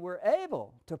 once we were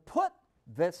able to put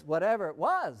this, whatever it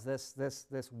was,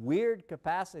 this weird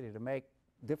capacity to make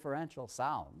differential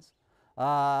sounds,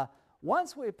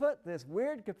 once we put this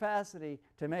weird capacity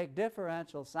to make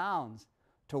differential sounds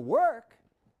to work,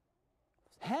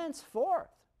 henceforth,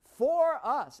 for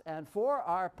us and for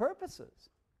our purposes,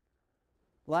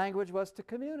 language was to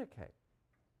communicate.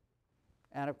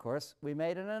 And of course, we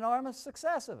made an enormous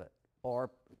success of it, or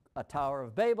a Tower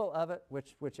of Babel of it,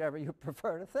 whichever you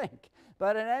prefer to think.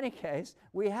 But in any case,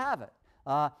 we have it.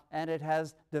 And it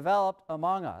has developed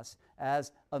among us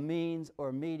as a means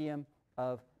or medium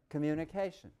of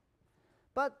communication.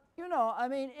 But, you know, I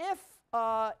mean, if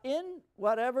by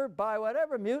whatever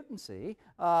mutancy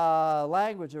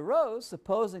language arose,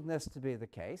 supposing this to be the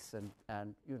case,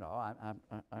 and you know,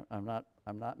 I'm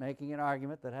not making an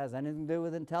argument that has anything to do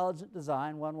with intelligent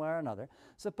design one way or another.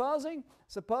 Supposing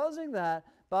that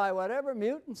by whatever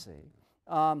mutancy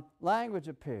language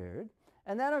appeared,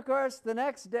 and then of course the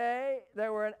next day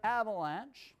there were an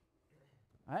avalanche,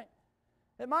 right?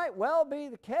 It might well be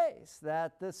the case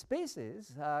that the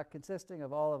species, consisting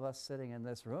of all of us sitting in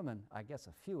this room, and I guess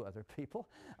a few other people,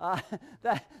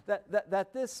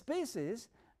 that this species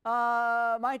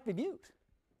might be mute.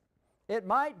 It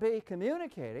might be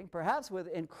communicating, perhaps with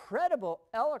incredible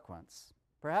eloquence,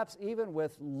 perhaps even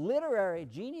with literary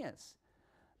genius,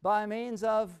 by means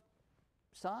of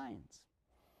signs,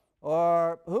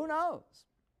 or who knows,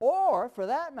 or for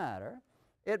that matter,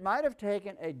 it might have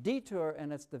taken a detour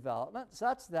in its development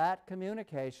such that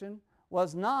communication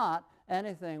was not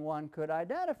anything one could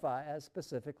identify as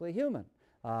specifically human.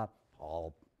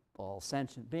 All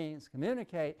sentient beings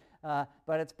communicate,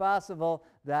 but it's possible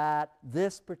that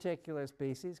this particular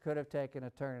species could have taken a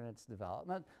turn in its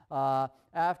development,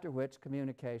 after which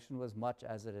communication was much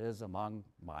as it is among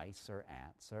mice or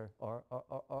ants or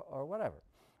whatever.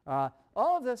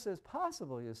 All of this is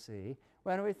possible, you see,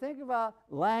 when we think about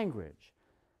language,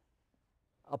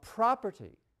 a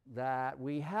property that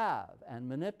we have and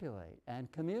manipulate and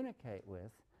communicate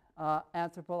with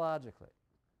anthropologically.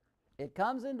 It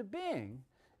comes into being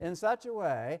in such a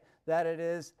way that it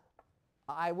is,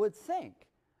 I would think,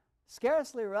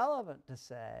 scarcely relevant to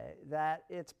say that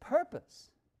its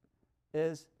purpose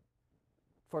is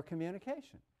for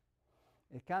communication.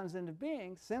 It comes into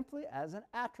being simply as an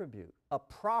attribute, a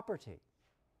property,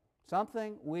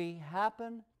 something we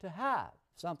happen to have,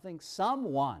 something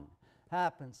someone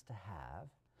happens to have,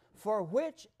 for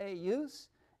which a use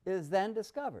is then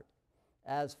discovered,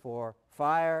 as for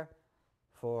fire,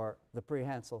 for the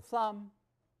prehensile thumb,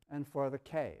 and for the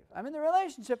cave. I mean, the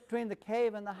relationship between the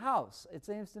cave and the house, it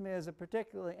seems to me, is a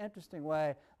particularly interesting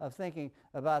way of thinking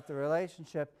about the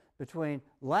relationship between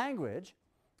language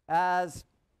as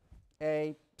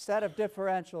a set of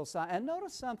differential signs. And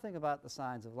notice something about the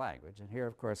signs of language. And here,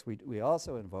 of course, we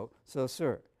also invoke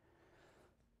Saussure.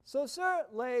 Saussure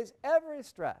lays every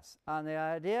stress on the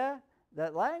idea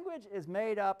that language is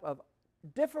made up of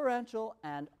differential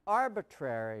and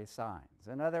arbitrary signs.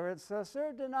 In other words,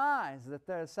 Saussure denies that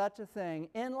there is such a thing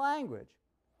in language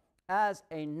as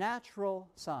a natural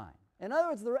sign. In other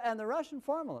words, and the Russian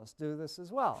formalists do this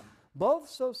as well. Both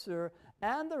Saussure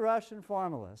and the Russian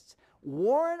formalists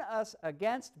warn us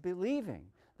against believing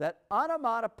that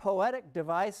onomatopoetic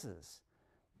devices,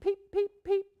 peep, peep,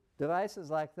 peep,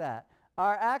 devices like that,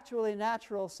 are actually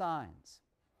natural signs,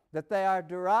 that they are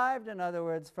derived, in other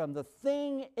words, from the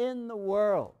thing in the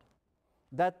world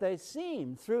that they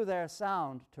seem, through their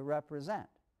sound, to represent.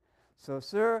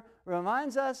 Saussure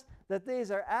reminds us that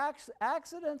these are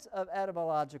accidents of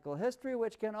etymological history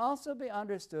which can also be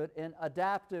understood in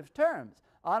adaptive terms.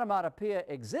 Onomatopoeia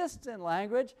exists in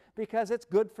language because it's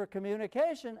good for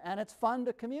communication and it's fun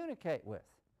to communicate with.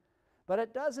 But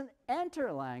it doesn't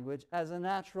enter language as a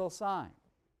natural sign.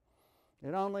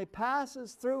 It only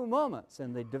passes through moments.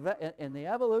 In the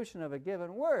evolution of a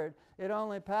given word, it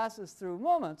only passes through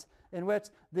moments in which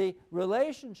the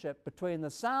relationship between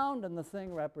the sound and the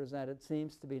thing represented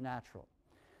seems to be natural.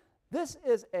 This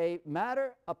is a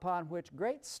matter upon which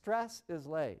great stress is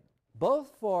laid,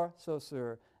 both for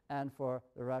Saussure and for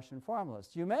the Russian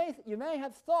formalists. You may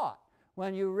have thought,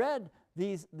 when you read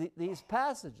these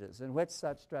passages in which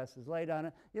such stress is laid on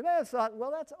it, you may have thought,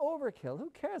 well, that's overkill. Who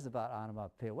cares about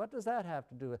onomatopoeia? What does that have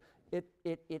to do with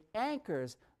it? It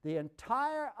anchors the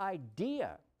entire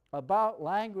idea about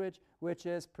language, which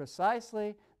is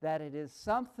precisely that it is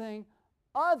something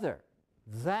other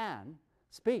than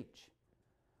speech.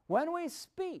 When we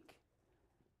speak,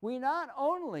 we not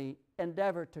only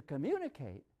endeavor to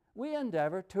communicate, we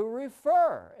endeavor to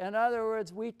refer. In other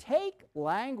words, we take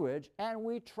language and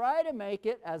we try to make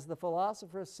it, as the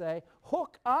philosophers say,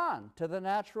 hook on to the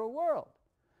natural world.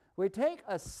 We take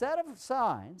a set of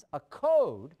signs, a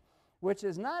code, which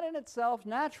is not in itself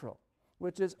natural,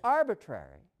 which is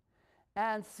arbitrary,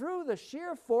 and through the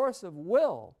sheer force of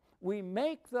will, we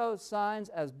make those signs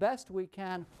as best we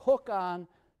can hook on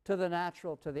to the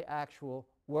natural, to the actual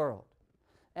world.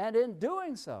 And in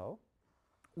doing so,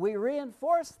 we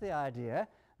reinforce the idea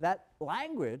that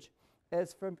language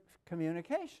is for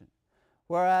communication.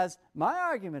 Whereas my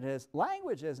argument is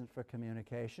language isn't for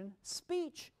communication,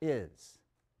 speech is.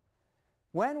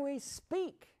 When we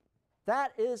speak,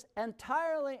 that is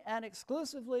entirely and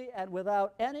exclusively and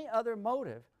without any other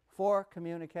motive for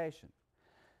communication.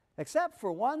 Except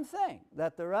for one thing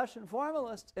that the Russian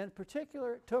formalists in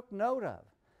particular took note of.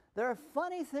 There are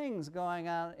funny things going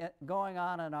on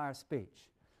in our speech.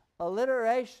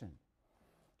 Alliteration,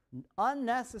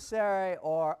 unnecessary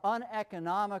or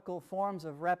uneconomical forms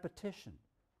of repetition.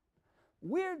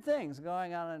 Weird things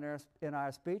going on in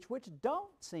our speech which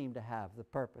don't seem to have the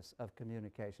purpose of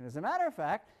communication. As a matter of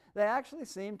fact, they actually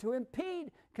seem to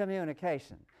impede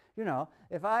communication. You know,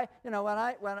 if I, you know, when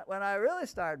I really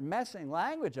start messing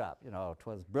language up, you know,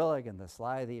 'twas brillig and the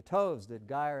slithy toves did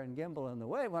gyre and gimble in the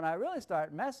way. When I really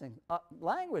start messing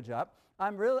language up,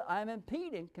 I'm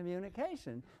impeding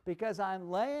communication because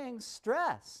I'm laying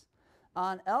stress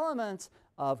on elements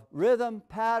of rhythm,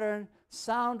 pattern,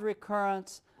 sound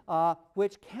recurrence,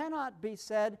 which cannot be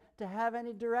said to have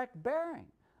any direct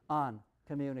bearing on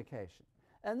communication.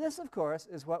 And this, of course,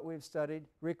 is what we've studied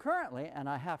recurrently, and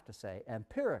I have to say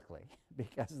empirically,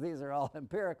 because these are all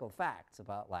empirical facts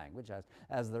about language,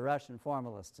 as the Russian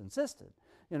formalists insisted.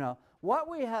 You know, what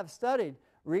we have studied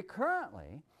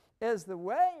recurrently is the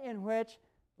way in which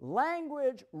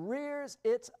language rears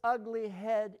its ugly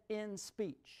head in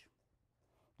speech.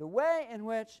 The way in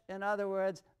which, in other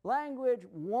words, language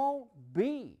won't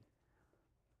be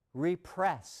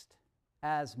repressed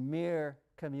as mere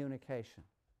communication.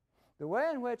 The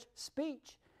way in which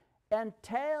speech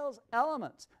entails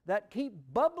elements that keep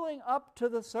bubbling up to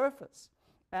the surface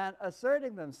and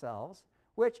asserting themselves,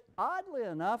 which, oddly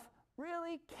enough,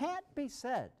 really can't be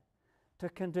said to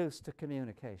conduce to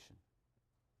communication.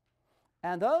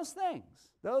 And those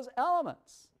things, those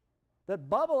elements that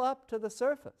bubble up to the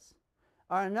surface,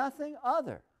 are nothing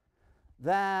other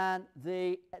than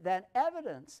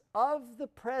evidence of the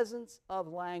presence of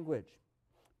language,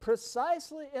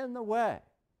 precisely in the way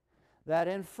that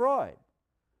in Freud,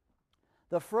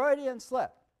 the Freudian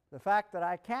slip, the fact that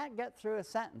I can't get through a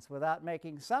sentence without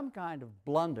making some kind of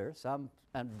blunder,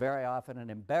 and very often an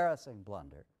embarrassing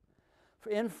blunder.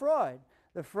 In Freud,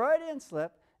 the Freudian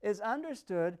slip is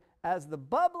understood as the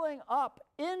bubbling up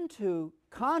into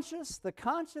the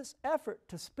conscious effort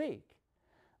to speak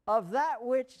of that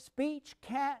which speech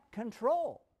can't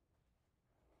control,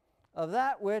 of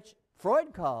that which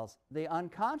Freud calls the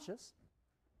unconscious,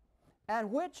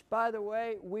 and which, by the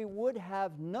way, we would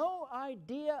have no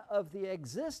idea of the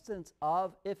existence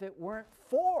of if it weren't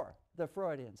for the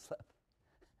Freudian slip.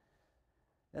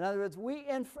 In other words,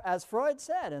 as Freud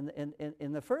said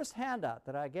in the first handout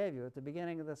that I gave you at the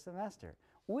beginning of the semester,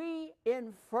 we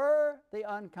infer the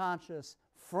unconscious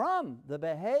from the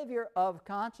behavior of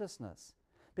consciousness,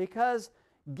 because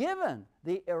given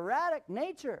the erratic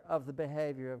nature of the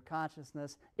behavior of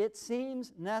consciousness, it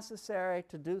seems necessary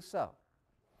to do so.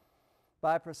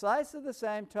 By precisely the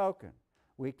same token,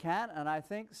 we can, and I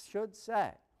think should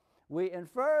say, we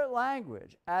infer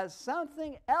language as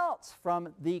something else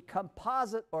from the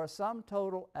composite or sum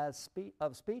total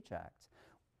of speech acts.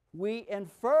 We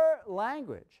infer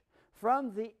language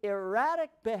from the erratic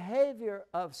behavior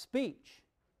of speech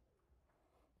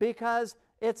because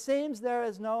it seems there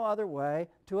is no other way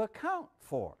to account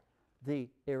for the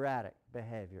erratic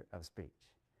behavior of speech.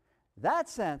 That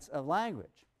sense of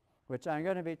language, which I'm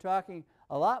going to be talking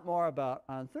a lot more about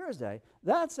on Thursday,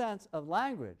 that sense of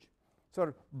language sort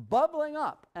of bubbling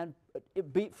up and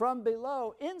from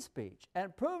below in speech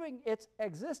and proving its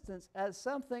existence as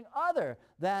something other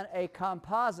than a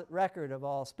composite record of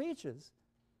all speeches,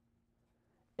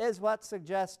 is what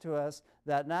suggests to us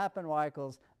that Knapp and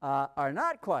Michaelss are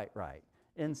not quite right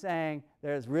in saying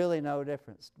there's really no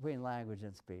difference between language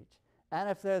and speech. And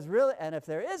if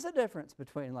there is a difference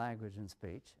between language and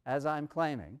speech, as I'm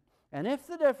claiming, and if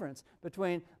the difference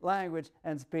between language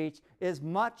and speech is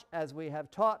much as we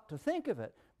have taught to think of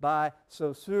it by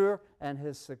Saussure and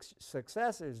his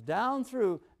successors down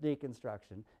through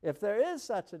deconstruction, if there is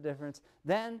such a difference,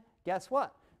 then guess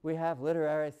what? We have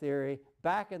literary theory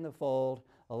back in the fold,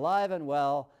 alive and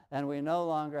well, and we no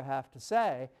longer have to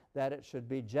say that it should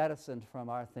be jettisoned from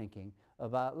our thinking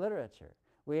about literature.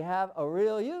 We have a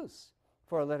real use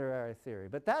for literary theory.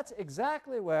 But that's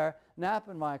exactly where Knapp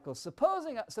and Michaelss,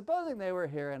 supposing they were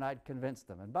here and I'd convinced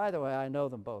them, and by the way, I know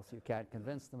them both. You can't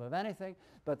convince them of anything,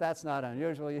 but that's not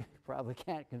unusual. You probably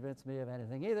can't convince me of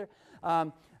anything either.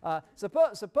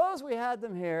 Suppose we had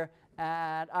them here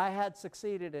and I had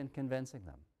succeeded in convincing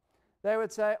them. They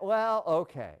would say, well,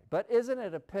 okay, but isn't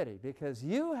it a pity because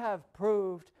you have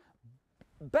proved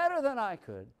better than I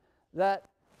could that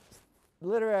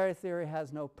literary theory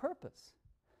has no purpose.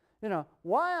 You know,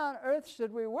 why on earth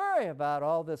should we worry about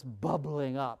all this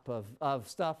bubbling up of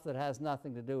stuff that has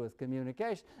nothing to do with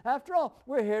communication? After all,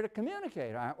 we're here to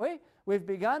communicate, aren't we? We've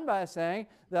begun by saying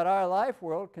that our life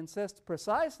world consists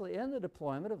precisely in the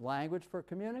deployment of language for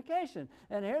communication.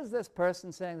 And here's this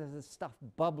person saying there's this stuff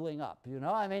bubbling up, you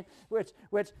know, I mean,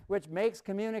 which makes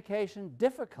communication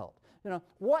difficult. You know,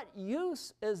 what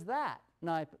use is that,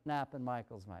 Knapp and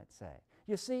Michaelss might say?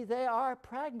 You see, they are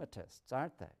pragmatists,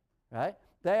 aren't they? Right?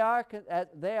 They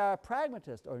are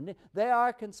pragmatists, or they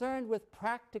are concerned with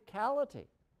practicality.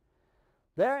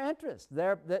 Their interest,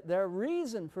 their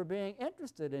reason for being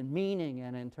interested in meaning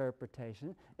and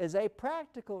interpretation is a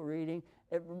practical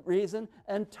reason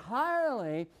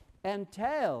entirely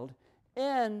entailed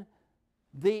in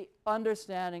the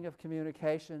understanding of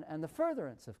communication and the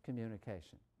furtherance of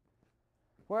communication.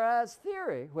 Whereas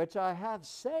theory, which I have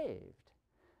saved,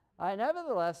 I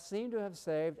nevertheless seem to have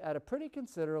saved at a pretty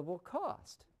considerable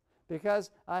cost, because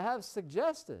I have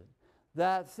suggested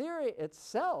that theory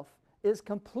itself is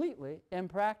completely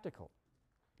impractical.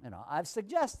 You know, I've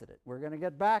suggested it. We're going to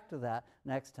get back to that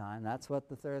next time. That's what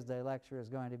the Thursday lecture is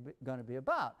going to be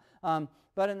about.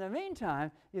 But in the meantime,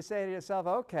 you say to yourself,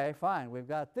 okay, fine, we've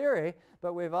got theory,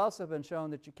 but we've also been shown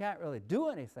that you can't really do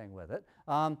anything with it.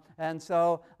 And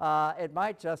so it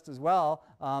might just as well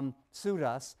suit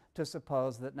us to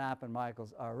suppose that Knapp and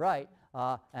Michaelss are right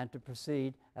and to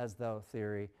proceed as though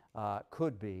theory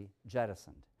could be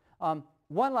jettisoned.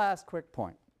 One last quick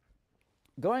point.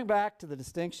 Going back to the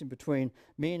distinction between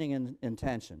meaning and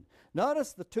intention,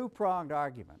 notice the two-pronged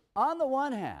argument. On the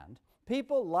one hand,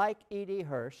 people like E.D.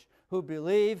 Hirsch who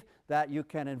believe that you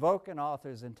can invoke an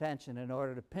author's intention in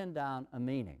order to pin down a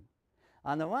meaning.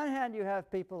 On the one hand, you have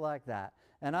people like that.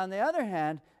 And on the other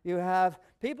hand, you have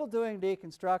people doing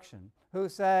deconstruction who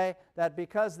say that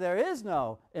because there is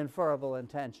no inferable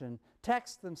intention,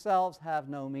 texts themselves have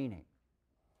no meaning.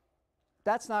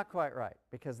 That's not quite right,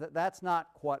 because that's not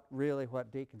really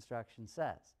what deconstruction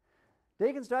says.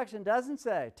 Deconstruction doesn't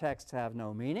say texts have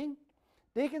no meaning.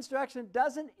 Deconstruction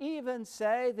doesn't even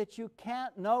say that you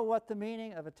can't know what the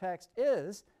meaning of a text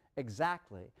is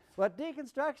exactly. What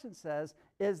deconstruction says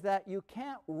is that you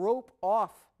can't rope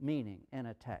off meaning in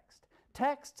a text.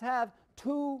 Texts have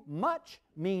too much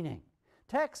meaning.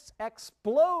 Texts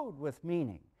explode with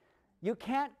meaning. You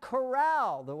can't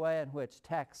corral the way in which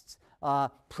texts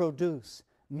produce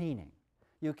meaning.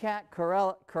 You can't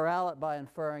corral it by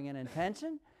inferring an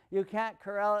intention. You can't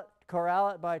corral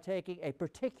it by taking a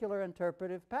particular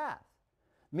interpretive path.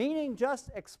 Meaning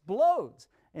just explodes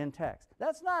in text.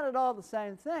 That's not at all the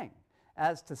same thing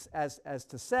as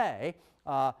to say,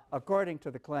 according to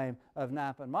the claim of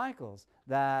Knapp and Michaelss,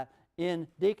 that in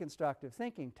deconstructive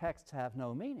thinking, texts have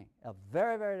no meaning. A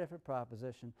very, very different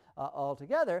proposition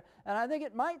altogether. And I think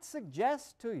it might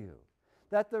suggest to you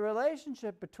that the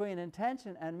relationship between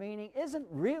intention and meaning isn't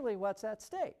really what's at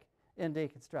stake in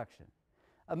deconstruction.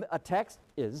 A text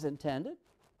is intended,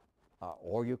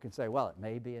 or you can say, well, it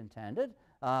may be intended.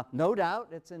 No doubt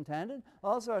it's intended,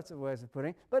 all sorts of ways of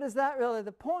putting it. But is that really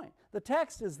the point? The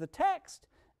text is the text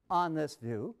on this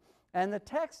view, and the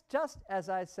text, just as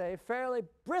I say, fairly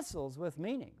bristles with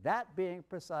meaning, that being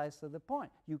precisely the point.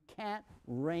 You can't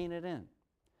rein it in.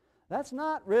 That's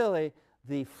not really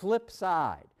the flip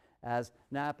side, as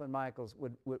Knapp and Michaelss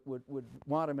would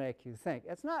want to make you think.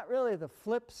 It's not really the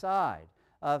flip side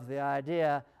of the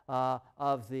idea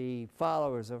of the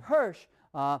followers of Hirsch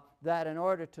that in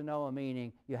order to know a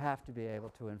meaning, you have to be able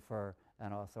to infer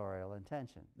an authorial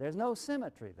intention. There's no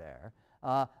symmetry there.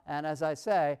 And as I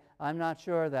say, I'm not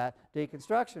sure that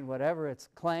deconstruction, whatever its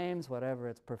claims, whatever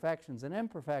its perfections and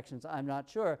imperfections, I'm not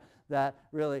sure that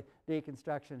really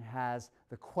deconstruction has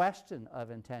the question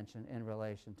of intention in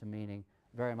relation to meaning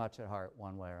very much at heart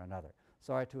one way or another.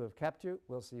 Sorry to have kept you.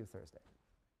 We'll see you Thursday.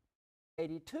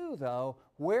 82, though,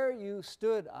 where you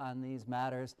stood on these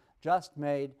matters just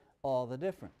made all the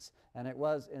difference. And it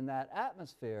was in that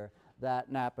atmosphere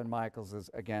that Knapp and Michaells'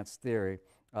 Against Theory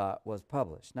was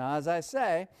published. Now, as I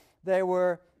say, they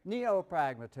were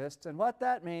neo-pragmatists, and what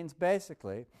that means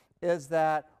basically is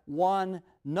that one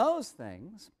knows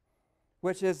things,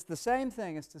 which is the same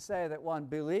thing as to say that one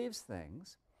believes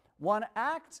things. One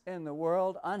acts in the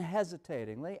world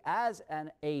unhesitatingly as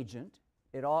an agent.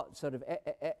 It all sort of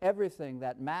everything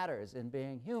that matters in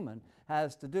being human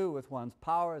has to do with one's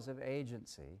powers of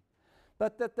agency,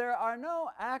 but that there are no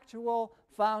actual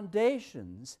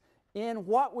foundations in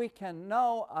what we can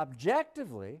know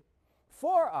objectively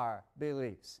for our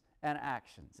beliefs and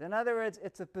actions. In other words,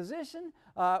 it's a position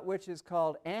which is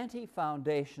called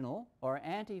anti-foundational or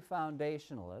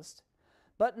anti-foundationalist,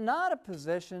 but not a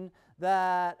position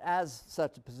that, as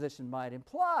such a position might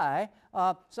imply,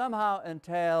 somehow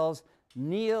entails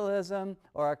nihilism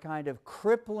or a kind of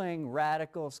crippling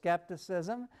radical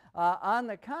skepticism. On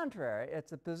the contrary,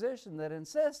 it's a position that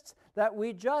insists that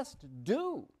we just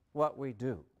do what we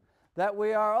do, that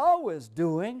we are always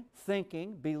doing,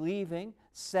 thinking, believing,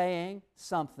 saying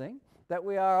something, that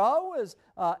we are always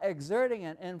exerting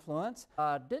an influence.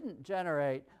 Didn't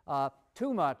generate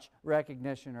too much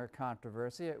recognition or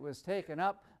controversy. It was taken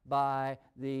up by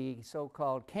the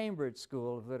so-called Cambridge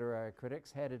School of Literary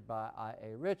Critics, headed by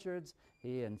I.A. Richards.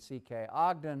 He and C.K.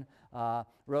 Ogden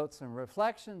wrote some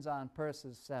reflections on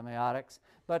Peirce's semiotics.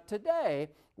 But today,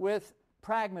 with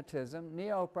pragmatism,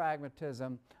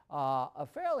 neo-pragmatism, a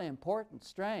fairly important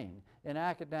strain in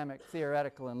academic,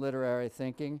 theoretical, and literary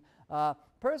thinking,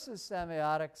 Peirce's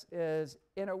semiotics is,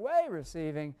 in a way,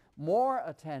 receiving more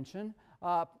attention.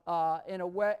 In a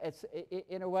way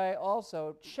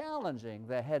also challenging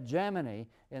the hegemony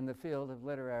in the field of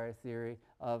literary theory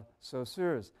of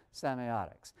Saussure's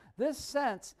semiotics. This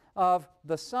sense of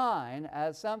the sign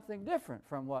as something different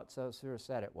from what Saussure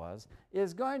said it was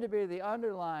is going to be the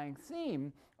underlying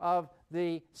theme of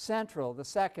the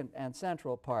second and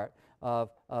central part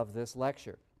of this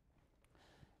lecture.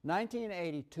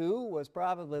 1982 was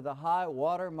probably the high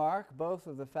watermark both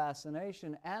of the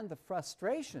fascination and the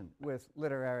frustration with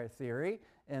literary theory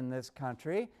in this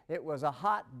country. It was a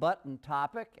hot-button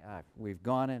topic. We've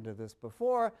gone into this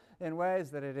before in ways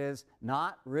that it is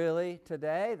not really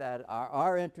today, that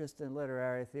our interest in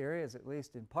literary theory is at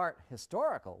least in part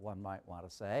historical, one might want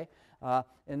to say.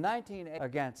 In 1980,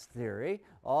 against theory,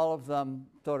 all of them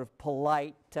sort of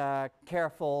polite,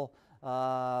 careful,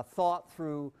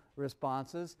 thought-through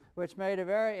responses, which made a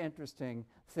very interesting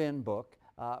thin book,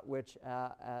 which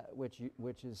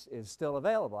is still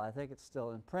available. I think it's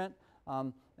still in print,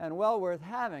 and well worth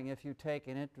having if you take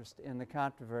an interest in the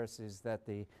controversies that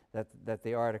the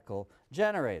article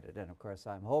generated. And of course,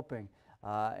 I'm hoping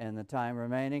in the time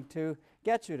remaining to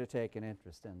get you to take an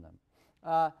interest in them.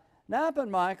 Knapp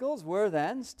and Michaelss were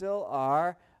then, still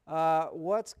are,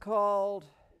 what's called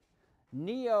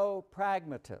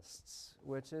neo-pragmatists,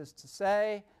 which is to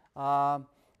say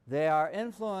they are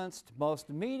influenced most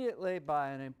immediately by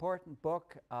an important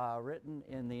book written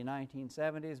in the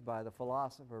 1970s by the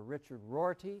philosopher Richard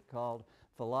Rorty called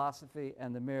Philosophy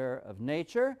and the Mirror of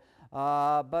Nature.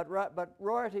 But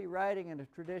Rorty, writing in a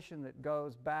tradition that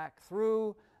goes back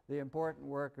through the important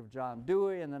work of John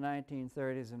Dewey in the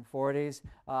 1930s and 40s,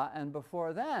 and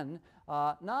before then,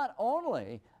 not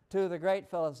only to the great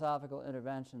philosophical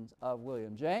interventions of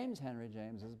William James, Henry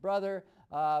James's brother,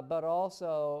 but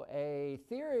also a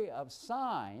theory of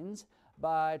signs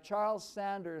by Charles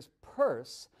Sanders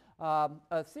Peirce,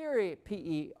 a theory,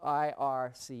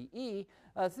 P-E-I-R-C-E,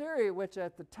 a theory which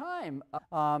at the time,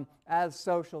 as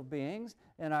social beings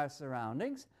in our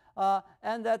surroundings,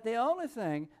 and that the only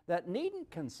thing that needn't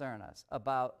concern us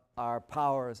about our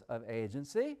powers of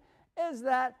agency is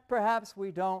that perhaps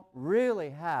we don't really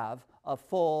have a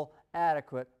full,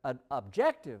 adequate,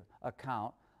 objective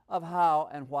account of how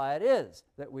and why it is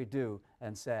that we do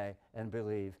and say and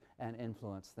believe and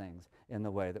influence things in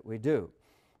the way that we do.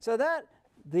 So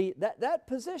that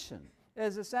position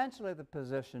is essentially the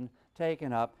position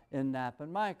taken up in Knapp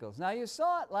and Michaelss. Now, you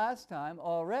saw it last time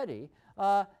already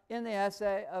in the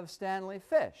essay of Stanley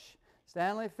Fish.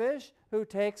 Stanley Fish, who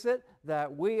takes it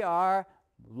that we are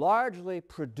largely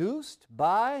produced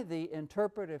by the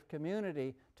interpretive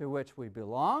community to which we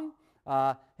belong.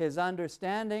 His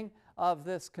understanding of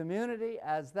this community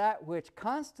as that which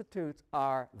constitutes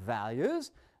our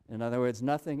values, in other words,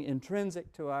 nothing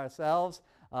intrinsic to ourselves,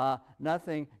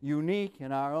 nothing unique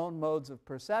in our own modes of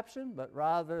perception, but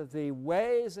rather the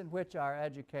ways in which our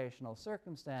educational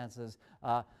circumstances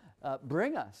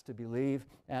bring us to believe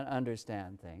and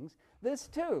understand things. This,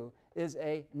 too, is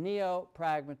a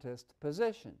neo-pragmatist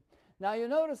position. Now, you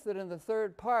notice that in the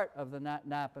third part of the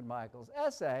Knapp and Michaelss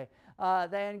essay,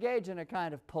 they engage in a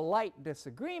kind of polite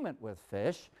disagreement with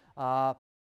Fish. Well,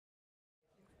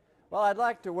 I'd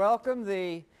like to welcome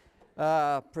the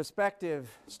prospective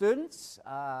students.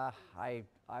 I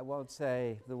won't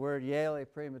say the word Yale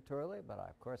prematurely, but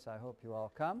of course I hope you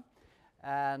all come.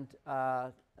 And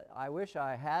I wish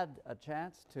I had a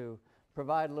chance to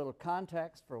provide a little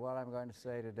context for what I'm going to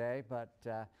say today, but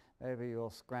maybe you'll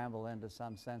scramble into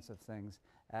some sense of things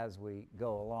as we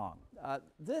go along.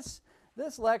 This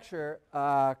lecture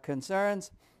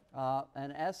concerns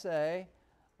an essay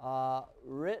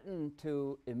written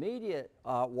to immediate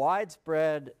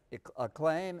widespread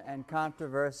acclaim and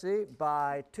controversy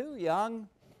by two young,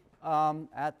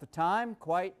 at the time,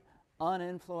 quite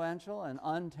uninfluential and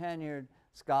untenured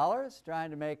scholars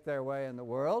trying to make their way in the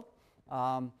world.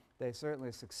 They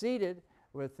certainly succeeded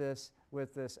with this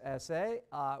essay,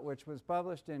 which was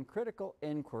published in Critical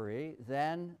Inquiry,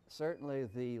 then certainly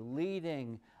the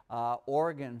leading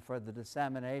organ for the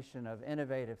dissemination of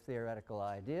innovative theoretical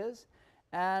ideas.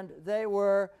 And they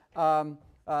were,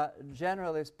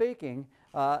 generally speaking,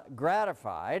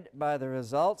 gratified by the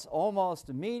results. Almost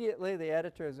immediately, the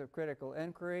editors of Critical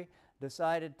Inquiry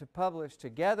decided to publish,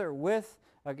 together with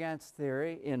Against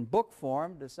Theory in book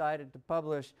form, decided to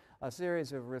publish a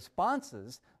series of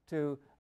responses to